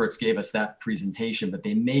the experts gave us that presentation, but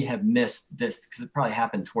they may have missed this because it probably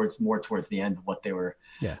happened towards the end of what they were,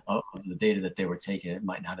 of the data that they were taking. It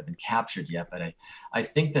might not have been captured yet, but I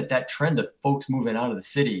think that trend of folks moving out of the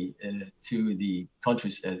city to the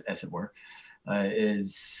country, as it were,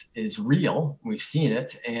 is real. We've seen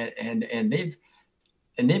it, and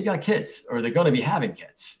they've got kids, or they're going to be having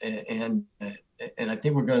kids, and I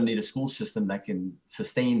think we're going to need a school system that can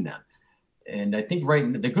sustain them. And I think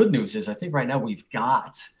the good news is, I think right now we've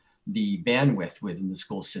got the bandwidth within the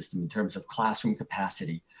school system in terms of classroom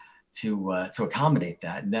capacity to accommodate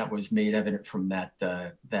that, and that was made evident from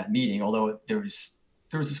that meeting. Although there was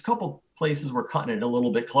a couple places we're cutting it a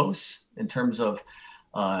little bit close in terms of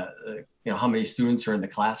how many students are in the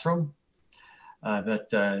classroom.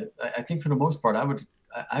 But I think for the most part,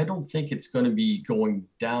 I don't think it's going to be going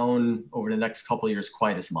down over the next couple of years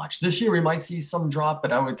quite as much. This year we might see some drop,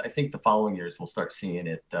 but I think the following years we'll start seeing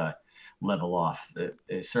it level off.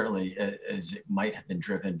 Certainly, as it might have been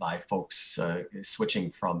driven by folks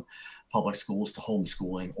switching from public schools to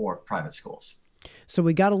homeschooling or private schools. So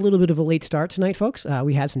we got a little bit of a late start tonight, folks.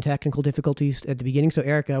 We had some technical difficulties at the beginning. So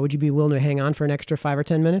Eric, would you be willing to hang on for an extra 5 or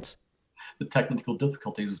 10 minutes? The technical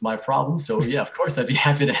difficulties was my problem. So yeah, of course, I'd be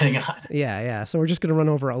happy to hang on. Yeah. So we're just going to run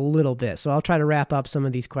over a little bit. So I'll try to wrap up some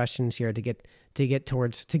of these questions here to get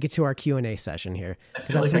to our Q&A session here,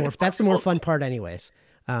 because that's the more fun part anyways.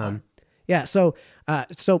 So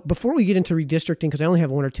before we get into redistricting, because I only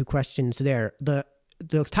have 1 or 2 questions there, the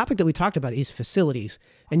topic that we talked about is facilities,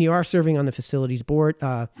 and you are serving on the facilities board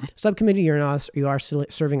subcommittee. You are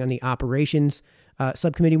serving on the operations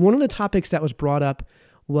subcommittee. One of the topics that was brought up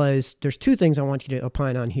was, there's 2 things I want you to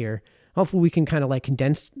opine on here. Hopefully we can kind of like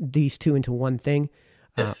condense these 2 into one thing.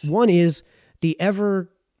 Yes. One is the ever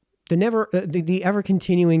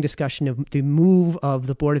continuing discussion of the move of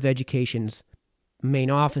the Board of Education's main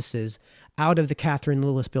offices out of the Catherine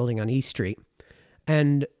Lewis building on East Street.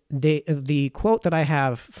 And the quote that I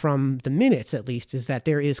have from the minutes, at least, is that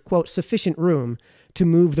there is, quote, sufficient room to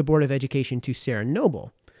move the Board of Education to Sarah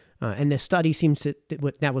Noble. And the study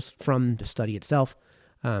that was from the study itself.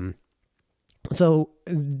 So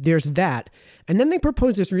there's that. And then they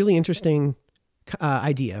propose this really interesting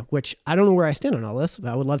idea, which I don't know where I stand on all this,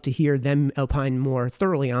 but I would love to hear them opine more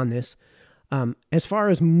thoroughly on this. As far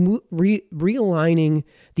as realigning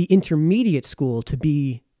the intermediate school to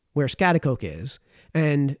be where Schaghticoke is,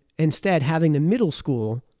 and instead having the middle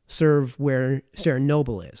school serve where Sarah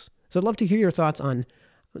Noble is. So I'd love to hear your thoughts on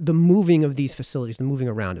the moving of these facilities, the moving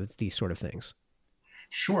around of these sort of things.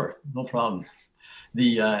 Sure, no problem.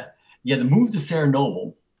 The move to Sarah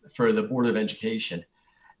Noble for the Board of Education,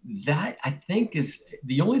 that I think is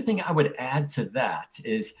the only thing I would add to that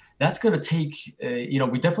is that's going to take,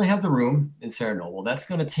 we definitely have the room in Sarah Noble. That's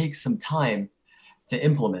going to take some time to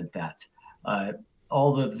implement that.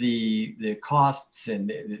 All of the costs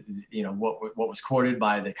and what was quoted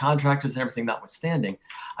by the contractors and everything notwithstanding,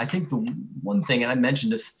 I think the one thing, and I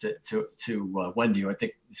mentioned this to Wendy, who I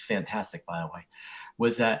think is fantastic, by the way,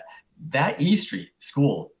 was that E Street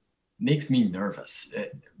school makes me nervous,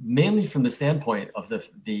 mainly from the standpoint of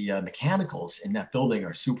the mechanicals in that building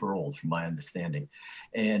are super old, from my understanding,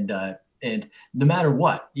 and no matter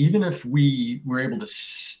what, even if we were able to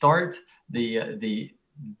start the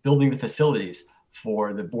building the facilities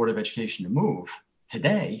for the Board of Education to move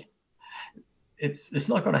today, it's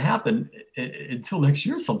not going to happen until next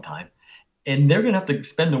year sometime, and they're going to have to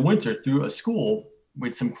spend the winter through a school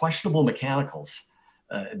with some questionable mechanicals.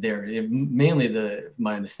 There, mainly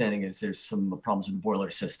my understanding is there's some problems with the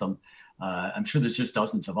boiler system. I'm sure there's just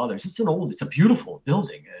dozens of others. It's a beautiful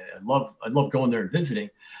building. I love going there and visiting.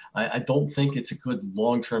 I don't think it's a good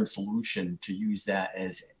long-term solution to use that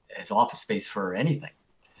as office space for anything.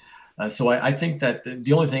 So I think that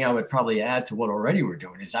the only thing I would probably add to what already we're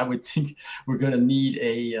doing is I would think we're going to need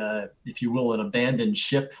if you will, an abandoned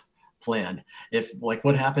ship plan.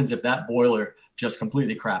 What happens if that boiler just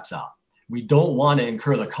completely craps out? We don't want to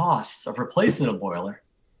incur the costs of replacing a boiler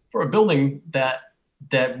for a building that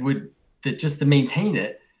just to maintain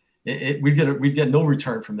it, we'd get no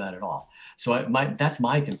return from that at all. So that's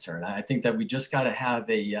my concern. I think that we just got to have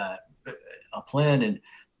a plan, and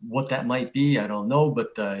what that might be, I don't know,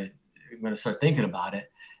 but I'm going to start thinking about it.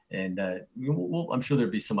 And I'm sure there'll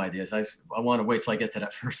be some ideas. I want to wait till I get to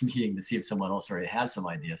that first meeting to see if someone else already has some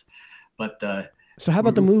ideas. But so how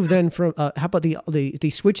about the move then from how about the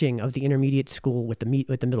switching of the intermediate school with the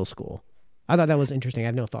middle school? I thought that was interesting. I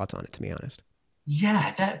have no thoughts on it, to be honest.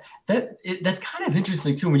 Yeah, that's kind of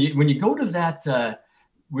interesting too. When you go to that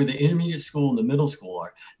where the intermediate school and the middle school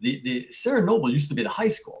are, the Sarah Noble used to be the high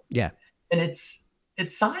school. Yeah, and it's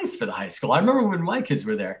sized for the high school. I remember when my kids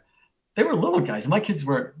were there, they were little guys. My kids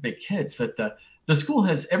weren't big kids, but the school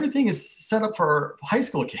everything is set up for high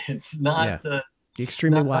school kids, not. Yeah. The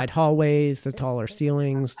extremely wide hallways, the taller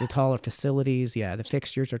ceilings, the taller facilities. Yeah, the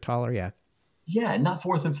fixtures are taller. Yeah. Yeah, not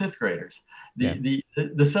 4th and 5th graders. The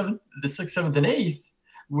 7th, the 6th, 7th, and 8th,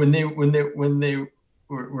 when they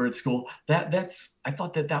were at school, I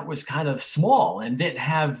thought that was kind of small and didn't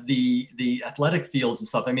have the athletic fields and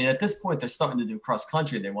stuff. I mean, at this point, they're starting to do cross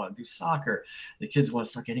country. They want to do soccer. The kids want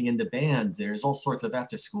to start getting into band. There's all sorts of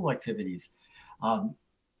after school activities.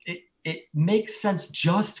 It makes sense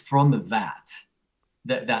just from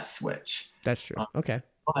that switch. That's true. Okay.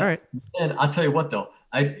 All right. And I'll tell you what, though,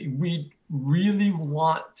 we really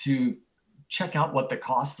want to check out what the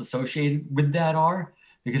costs associated with that are,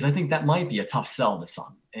 because I think that might be a tough sell to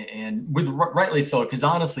some, and rightly so, because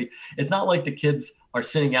honestly, it's not like the kids are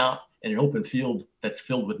sitting out in an open field that's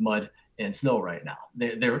filled with mud and snow right now.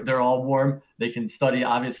 They're all warm. They can study.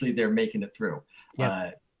 Obviously, they're making it through.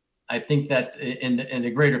 Yeah. I think that in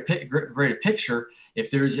the greater picture,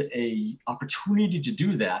 if there's a opportunity to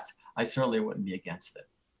do that, I certainly wouldn't be against it.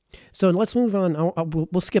 So let's move on.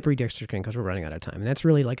 We'll skip redistricting because we're running out of time, and that's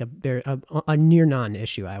really like a near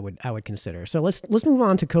non-issue I would consider. So let's move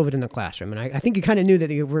on to COVID in the classroom, and I think you kind of knew that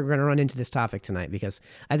we're going to run into this topic tonight because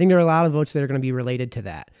I think there are a lot of votes that are going to be related to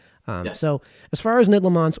that. Yes. So as far as Ned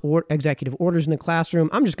Lamont's executive orders in the classroom,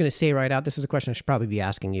 I'm just going to say right out, this is a question I should probably be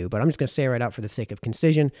asking you, but I'm just going to say right out for the sake of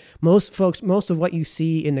concision. Most of what you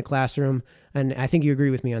see in the classroom, and I think you agree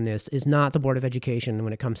with me on this, is not the Board of Education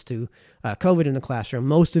when it comes to COVID in the classroom.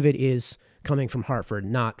 Most of it is coming from Hartford,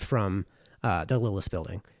 not from the Lillis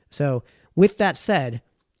building. So with that said,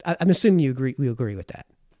 I'm assuming you agree with that.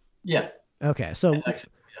 Yeah. Okay. So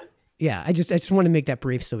yeah, I just want to make that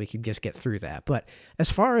brief so we can just get through that. But as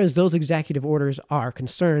far as those executive orders are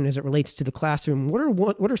concerned, as it relates to the classroom,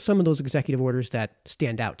 what are some of those executive orders that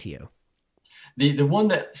stand out to you? The one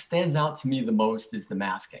that stands out to me the most is the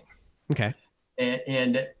masking. Okay.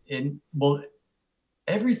 And well,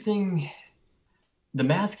 everything, the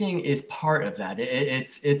masking is part of that.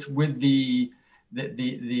 It's with the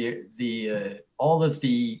all of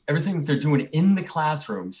everything that they're doing in the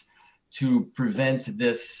classrooms to prevent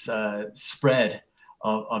this spread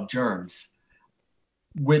of germs,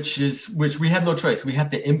 which we have no choice. We have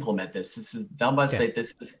to implement this. This is down by the state.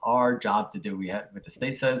 This is our job to do. We have what the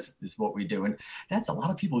state says is what we do, and that's a lot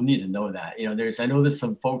of people need to know that. I know there's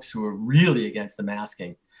some folks who are really against the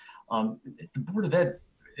masking. The Board of Ed,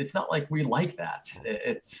 it's not like we like that.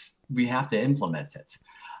 We have to implement it.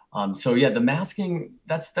 So yeah, the masking,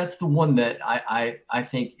 that's the one that I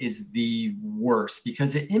think is the worst,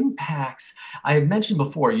 because it impacts, I had mentioned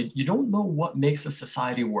before, you don't know what makes a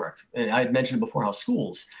society work. And I had mentioned before how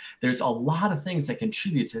schools, there's a lot of things that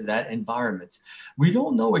contribute to that environment. We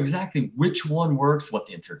don't know exactly which one works, what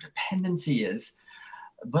the interdependency is,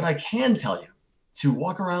 but I can tell you to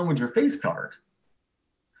walk around with your face card,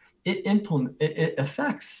 it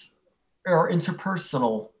affects our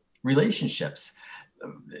interpersonal relationships.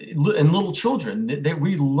 And little children,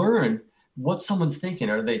 we learn what someone's thinking.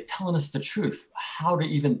 Are they telling us the truth? How to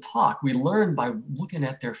even talk? We learn by looking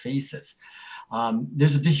at their faces.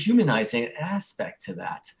 There's a dehumanizing aspect to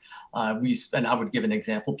that. And I would give an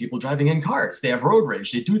example, people driving in cars, they have road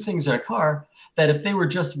rage. They do things in a car that if they were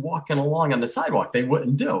just walking along on the sidewalk, they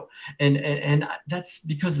wouldn't do. And that's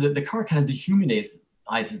because the car kind of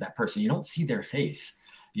dehumanizes that person. You don't see their face.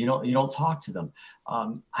 You don't talk to them.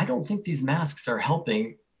 I don't think these masks are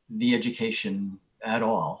helping the education at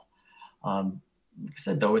all. Like I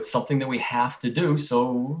said, though, it's something that we have to do,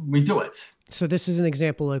 so we do it. So this is an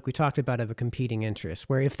example, like we talked about, of a competing interest,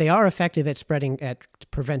 where if they are effective at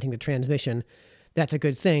preventing the transmission, that's a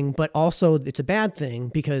good thing. But also it's a bad thing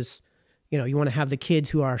because, you want to have the kids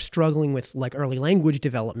who are struggling with like early language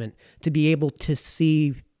development to be able to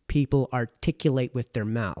see people articulate with their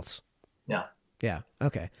mouths. Yeah. Yeah.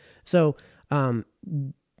 Okay. So, do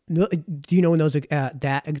you know when those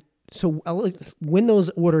when those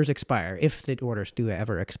orders expire, if the orders do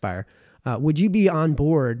ever expire, would you be on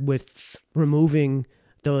board with removing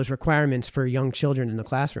those requirements for young children in the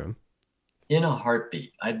classroom? In a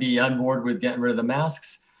heartbeat. I'd be on board with getting rid of the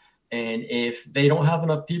masks. And if they don't have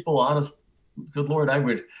enough people, honest, good Lord, I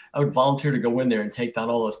would volunteer to go in there and take down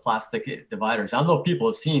all those plastic dividers. I don't know if people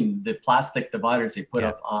have seen the plastic dividers they put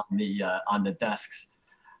up on the desks.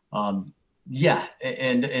 Yeah,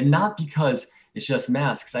 and not because it's just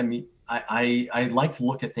masks. I mean, I like to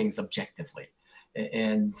look at things objectively.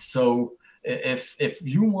 And so if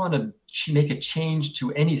you want to make a change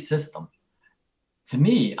to any system, to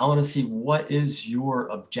me, I want to see what is your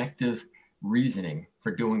objective reasoning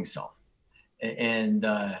for doing so. And,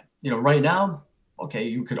 right now, okay,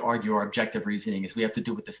 you could argue our objective reasoning is we have to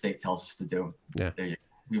do what the state tells us to do. Yeah. There you go.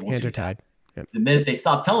 We will Hands do are tied. Yep. The minute they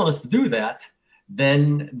stop telling us to do that,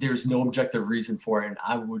 then there's no objective reason for it. And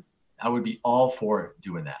I would be all for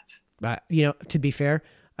doing that. To be fair,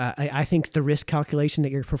 I think the risk calculation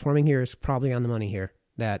that you're performing here is probably on the money here.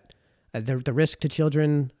 That the risk to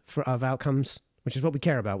children of outcomes, which is what we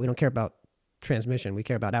care about. We don't care about transmission. We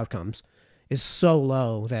care about outcomes, is so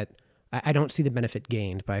low that I don't see the benefit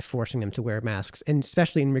gained by forcing them to wear masks, and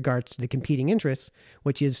especially in regards to the competing interests,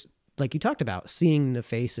 which is, like you talked about, seeing the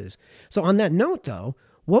faces. So on that note, though,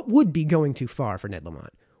 what would be going too far for Ned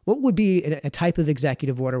Lamont? What would be a type of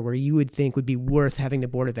executive order where you would think would be worth having the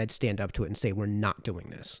Board of Ed stand up to it and say, we're not doing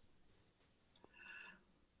this?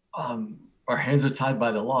 Our hands are tied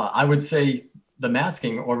by the law. I would say the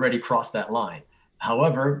masking already crossed that line.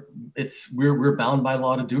 However, we're bound by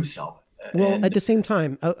law to do so. Well, at the same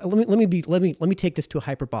time, let me take this to a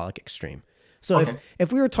hyperbolic extreme. So okay.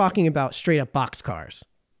 if we were talking about straight up boxcars,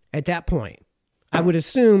 at that point, I would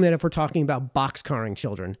assume that if we're talking about boxcarring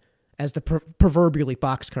children, as the proverbially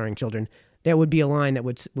boxcarring children, that would be a line that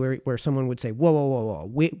would where someone would say, whoa,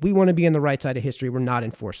 we want to be on the right side of history. We're not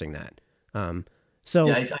enforcing that. So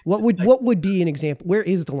yeah, exactly. What would be an example? Where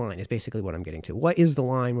is the line? Is basically what I'm getting to. What is the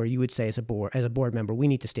line where you would say as a board member, we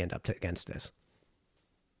need to stand up against this?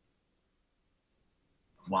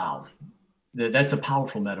 Wow, that's a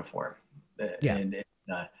powerful metaphor. Yeah. And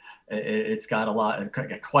it's got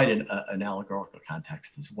quite an allegorical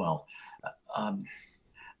context as well.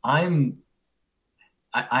 I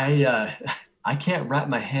can't wrap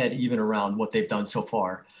my head even around what they've done so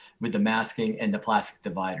far with the masking and the plastic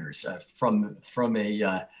dividers. From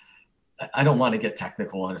a, I don't want to get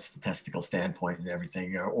technical on a statistical standpoint and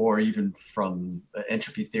everything, or even from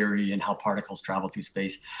entropy theory and how particles travel through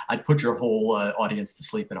space. I'd put your whole audience to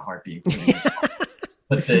sleep in a heartbeat.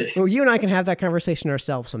 But well, you and I can have that conversation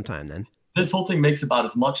ourselves sometime then. This whole thing makes about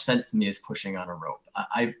as much sense to me as pushing on a rope.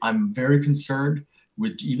 I'm very concerned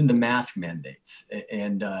with even the mask mandates.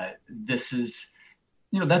 And this is,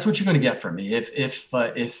 that's what you're going to get from me.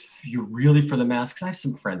 If you're really for the masks, I have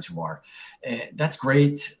some friends who are. That's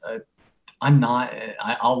great. I'm not.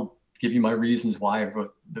 I'll give you my reasons why.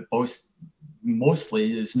 But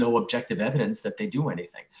mostly, there's no objective evidence that they do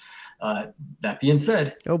anything. That being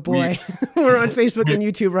said, oh boy, we're on Facebook and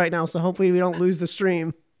YouTube right now, so hopefully we don't lose the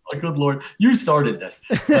stream. Oh, good Lord, you started this.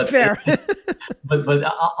 But, Fair.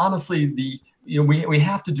 but honestly, we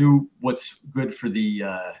have to do what's good for the.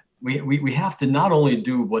 We have to not only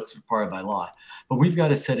do what's required by law, but we've got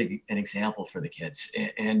to set an example for the kids.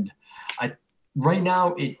 And right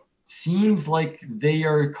now it seems like they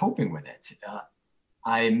are coping with it.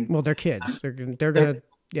 Well, they're kids. They're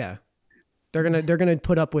gonna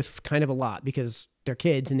put up with kind of a lot because they're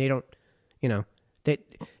kids and they don't,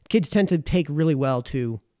 kids tend to take really well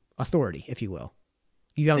to authority, if you will.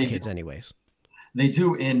 Young kids, anyways. They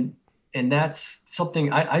do, and that's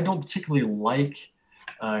something I don't particularly like.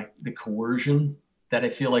 The coercion that I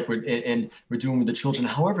feel like we're doing with the children.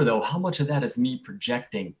 However, though, how much of that is me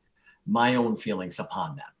projecting my own feelings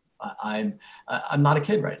upon them? I'm not a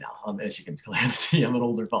kid right now, as you can clearly see. I'm an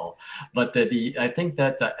older fellow, but I think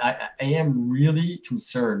that I am really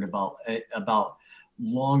concerned about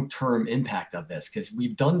long-term impact of this, because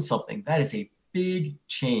we've done something that is a big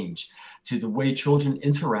change to the way children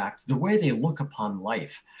interact, the way they look upon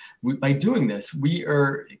life. By doing this, we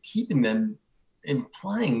are keeping them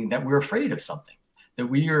implying that we're afraid of something, that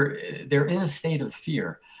they're in a state of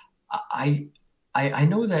fear. I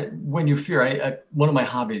know that when you fear, one of my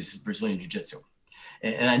hobbies is Brazilian Jiu-Jitsu.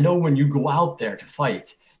 And I know when you go out there to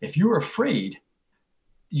fight, if you're afraid,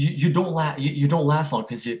 you don't last long,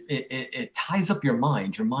 because it ties up your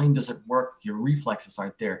mind. Your mind doesn't work. Your reflexes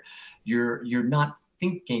aren't there. You're not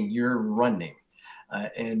thinking, you're running.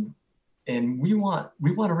 And we want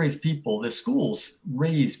to raise people. The schools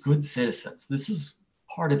raise good citizens. This is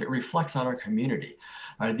part of it. Reflects on our community.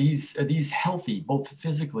 Are these healthy, both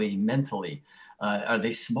physically, mentally? Are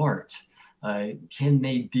they smart? Can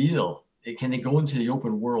they deal? Can they go into the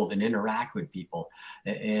open world and interact with people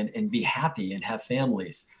and be happy and have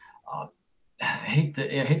families? I hate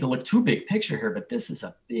to look too big picture here, but this is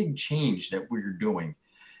a big change that we're doing,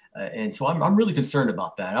 and so I'm really concerned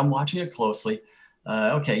about that. I'm watching it closely.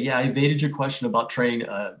 Okay, yeah, I evaded your question about training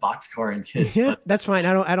boxcar and kids. Yeah, that's fine.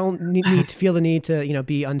 I don't need to feel the need to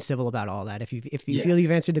be uncivil about all that. If you feel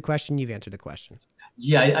you've answered the question, you've answered the question.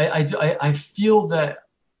 Yeah, I feel that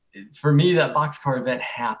for me that boxcar event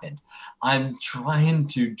happened. I'm trying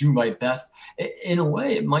to do my best. In a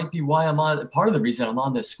way, it might be why part of the reason I'm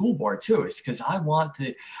on the school board too, is because I want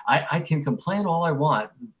to. I can complain all I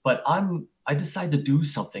want, but I decide to do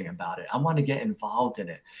something about it. I want to get involved in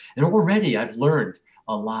it. And already I've learned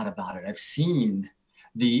a lot about it. I've seen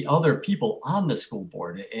the other people on the school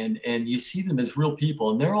board, and you see them as real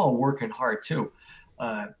people, and they're all working hard too.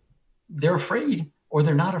 They're afraid or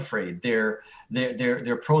they're not afraid. They're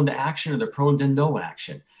prone to action or they're prone to no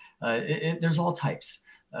action. There's all types.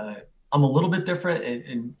 I'm a little bit different,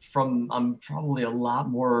 and I'm probably a lot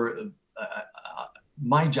more,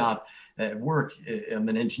 my job at work, I'm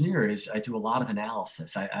an engineer, is I do a lot of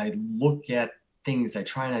analysis. I look at things. I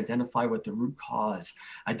try and identify what the root cause.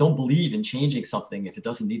 I don't believe in changing something if it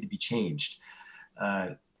doesn't need to be changed.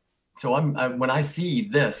 So when I see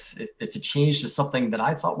this, it's a change to something that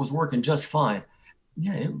I thought was working just fine.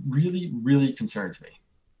 Yeah, it really, really concerns me.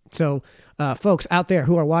 So folks out there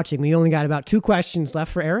who are watching, we only got about 2 questions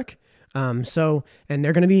left for Eric. And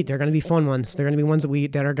they're going to be fun ones. They're going to be ones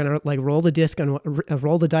that are going to like roll the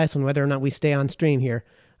dice on whether or not we stay on stream here.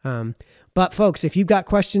 But folks, if you've got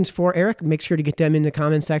questions for Eric, make sure to get them in the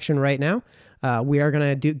comment section right now. We are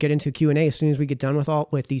going to get into Q&A as soon as we get done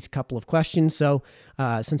with these couple of questions. So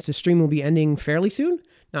since the stream will be ending fairly soon,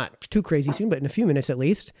 not too crazy soon, but in a few minutes at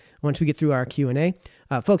least, once we get through our Q&A.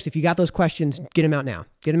 Folks, if you got those questions, get them out now.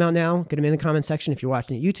 Get them out now. Get them in the comment section. If you're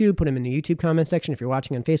watching at YouTube, put them in the YouTube comment section. If you're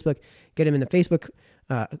watching on Facebook, get them in the Facebook.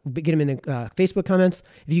 Get them in the Facebook comments.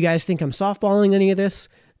 If you guys think I'm softballing any of this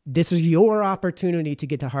is your opportunity to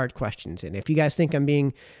get to hard questions. And if you guys think I'm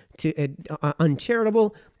being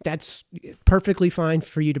uncharitable, that's perfectly fine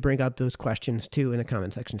for you to bring up those questions too in the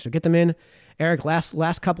comment section. So get them in. Eric,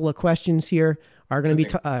 last couple of questions here are going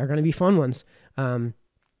to be fun ones.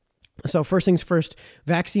 So first things first,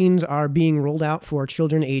 vaccines are being rolled out for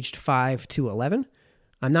children aged 5 to 11.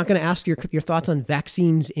 I'm not going to ask your thoughts on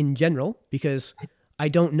vaccines in general, because I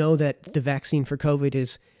don't know that the vaccine for COVID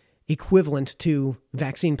is equivalent to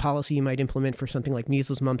vaccine policy you might implement for something like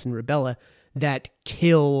measles, mumps, and rubella that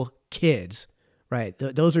kill kids, right?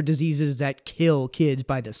 Those are diseases that kill kids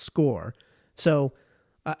by the score. So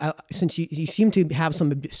since you seem to have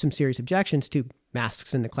some serious objections to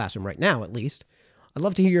masks in the classroom right now, at least, I'd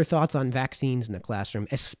love to hear your thoughts on vaccines in the classroom,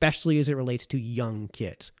 especially as it relates to young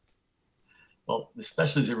kids. Well,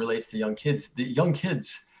 especially as it relates to young kids, the young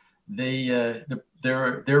kids, they're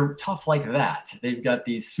tough like that. They've got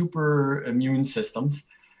these super immune systems.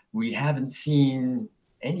 We haven't seen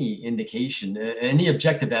any indication, any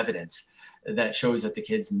objective evidence that shows that the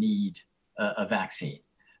kids need a vaccine.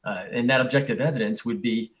 And that objective evidence would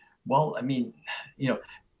be, well, I mean,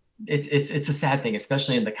 it's a sad thing,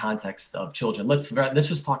 especially in the context of children. Let's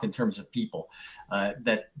just talk in terms of people.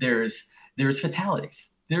 That there's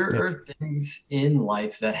fatalities. There are things in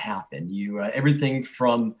life that happen. Everything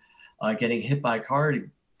from getting hit by a car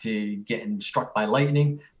to getting struck by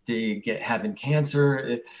lightning to having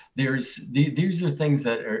cancer. These are things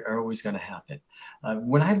that are always going to happen.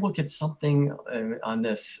 When I look at something on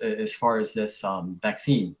this, as far as this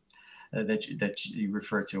vaccine that you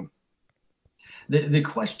refer to, the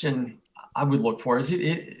question I would look for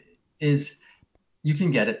is you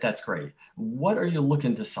can get it. That's great. What are you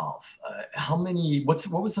looking to solve?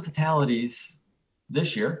 What was the fatalities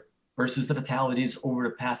this year versus the fatalities over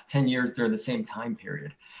the past 10 years during the same time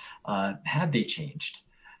period? Have they changed?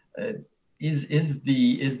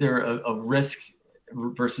 Is there a risk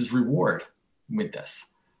versus reward with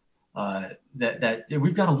this? That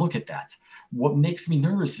we've got to look at that. What makes me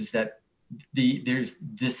nervous is that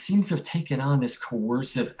this seems to have taken on this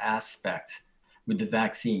coercive aspect with the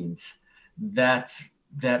vaccines that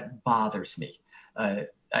bothers me.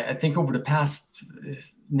 I think over the past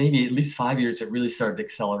maybe at least 5 years, it really started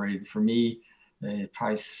accelerating for me.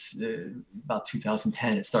 Probably about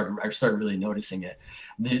 2010, I started really noticing it.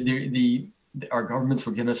 Our governments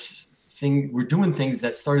were giving us we're doing things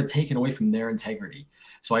that started taking away from their integrity.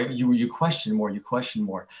 So you question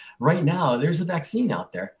more. Right now, there's a vaccine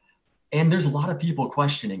out there, and there's a lot of people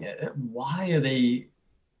questioning it. Why are they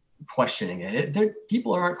questioning it?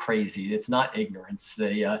 People aren't crazy. It's not ignorance.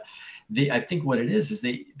 I think what it is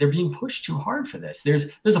they're being pushed too hard for this.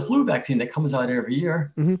 There's a flu vaccine that comes out every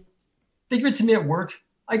year. Mm-hmm. They give it to me at work.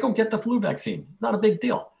 I go get the flu vaccine. It's not a big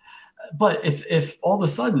deal. But if all of a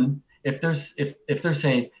sudden, if they're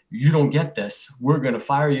saying you don't get this, we're going to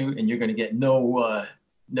fire you and you're going to get no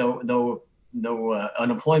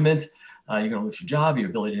unemployment. You're going to lose your job, your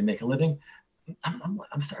ability to make a living.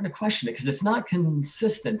 I'm starting to question it because it's not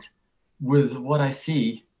consistent with what I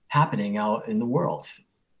see happening out in the world.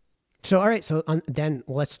 So, all right. So then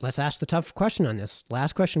let's ask the tough question on this.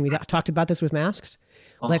 Last question. We talked about this with masks.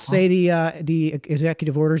 Let's say the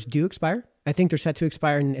executive orders do expire. I think they're set to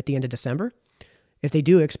expire at the end of December. If they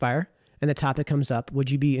do expire and the topic comes up, would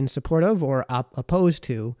you be in support of or opposed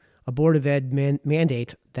to a Board of Ed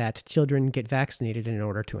mandate that children get vaccinated in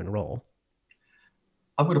order to enroll?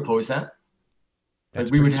 I would oppose that. That's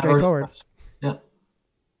pretty straightforward. Yeah.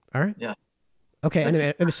 All right. Yeah. Okay.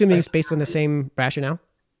 And I'm assuming it's based on the same rationale.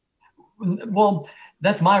 Well,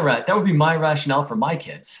 that would be my rationale for my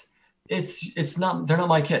kids. They're not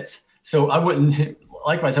my kids. So I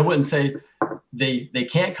wouldn't say they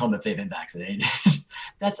can't come if they've been vaccinated.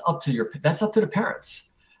 That's up to the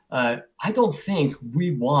parents. I don't think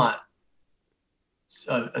we want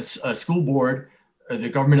a school board or the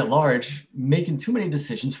government at large making too many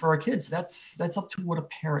decisions for our kids. That's up to what a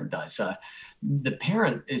parent does. The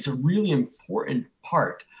parent is a really important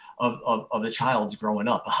part of the child's growing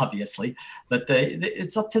up, obviously, but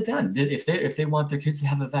it's up to them. If they want their kids to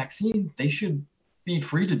have a vaccine, they should be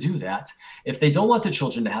free to do that. If they don't want their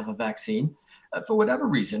children to have a vaccine, for whatever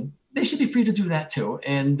reason, they should be free to do that too,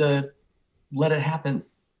 and let it happen.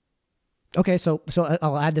 Okay, so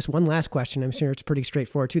I'll add this one last question. I'm sure it's pretty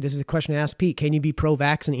straightforward too. This is a question I asked Pete. Can you be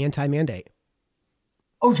pro-vax and anti-mandate?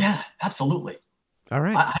 Oh yeah, absolutely. All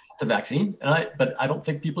right. I have the vaccine, but I don't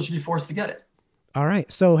think people should be forced to get it. All right.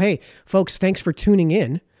 So, hey, folks, thanks for tuning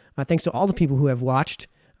in. Thanks to all the people who have watched.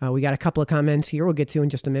 We got a couple of comments here we'll get to in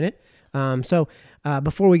just a minute.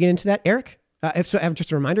 Before we get into that, Eric,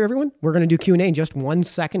 just a reminder, everyone, we're going to do Q&A in just 1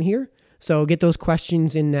 second here. So get those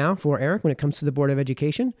questions in now for Eric when it comes to the Board of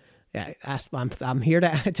Education. I'm here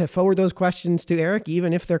to forward those questions to Eric,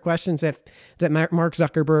 even if they're questions that Mark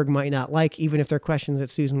Zuckerberg might not like, even if they're questions that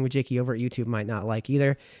Susan Wojcicki over at YouTube might not like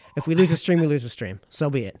either. If we lose a stream, we lose a stream. So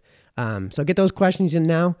be it. So get those questions in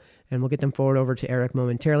now, and we'll get them forward over to Eric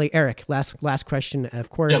momentarily. Eric, last question, of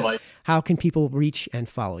course. Yeah, Mike. How can people reach and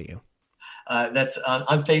follow you? That's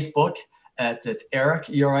on Facebook. It's Eric,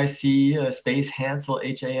 ERIC, space Hansell,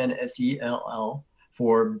 HANSELL,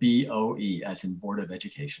 for BOE, as in Board of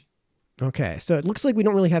Education. Okay, so it looks like we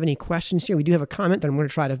don't really have any questions here. We do have a comment that I'm going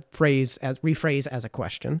to try to rephrase as a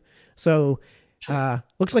question. So,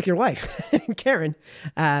 looks like your wife, Karen,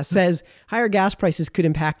 says higher gas prices could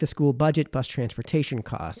impact the school budget, bus transportation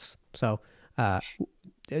costs. So,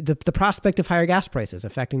 the prospect of higher gas prices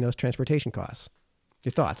affecting those transportation costs.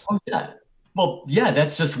 Your thoughts? Oh, yeah. Well, yeah,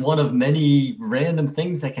 that's just one of many random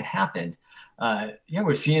things that can happen. Yeah,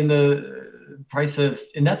 we're seeing the price of,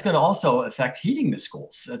 and that's going to also affect heating the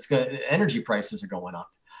schools. Energy prices are going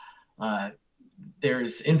up.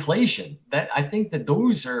 There's inflation. I think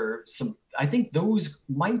those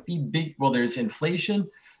might be big. Well, there's inflation.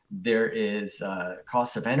 There is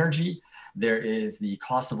cost of energy. There is the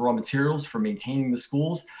cost of raw materials for maintaining the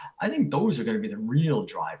schools. I think those are going to be the real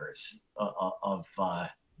drivers of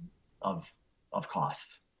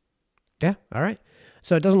cost. Yeah. All right.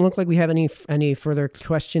 So it doesn't look like we have any further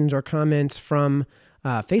questions or comments from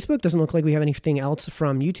Facebook. Doesn't look like we have anything else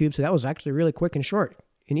from YouTube. So that was actually really quick and short,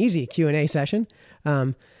 an easy Q&A session.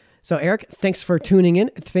 So Eric, thanks for tuning in.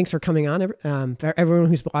 Thanks for coming on. For everyone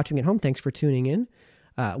who's watching at home, thanks for tuning in.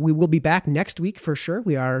 We will be back next week for sure.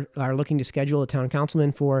 We are looking to schedule a town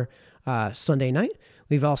councilman for Sunday night.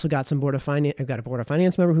 We've also got some board of finance. I've got a board of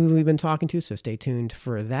finance member who we've been talking to, so stay tuned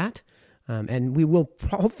for that. And we will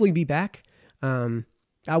hopefully be back.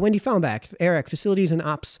 Wendy Fallenbach, Eric, facilities and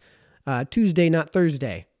ops, Tuesday, not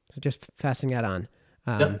Thursday. So just passing that on.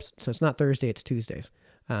 Yep. So it's not Thursday, it's Tuesdays.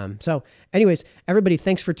 So anyways, everybody,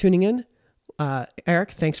 thanks for tuning in.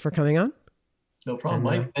 Eric, thanks for coming on. No problem,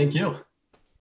 Mike. Thank you.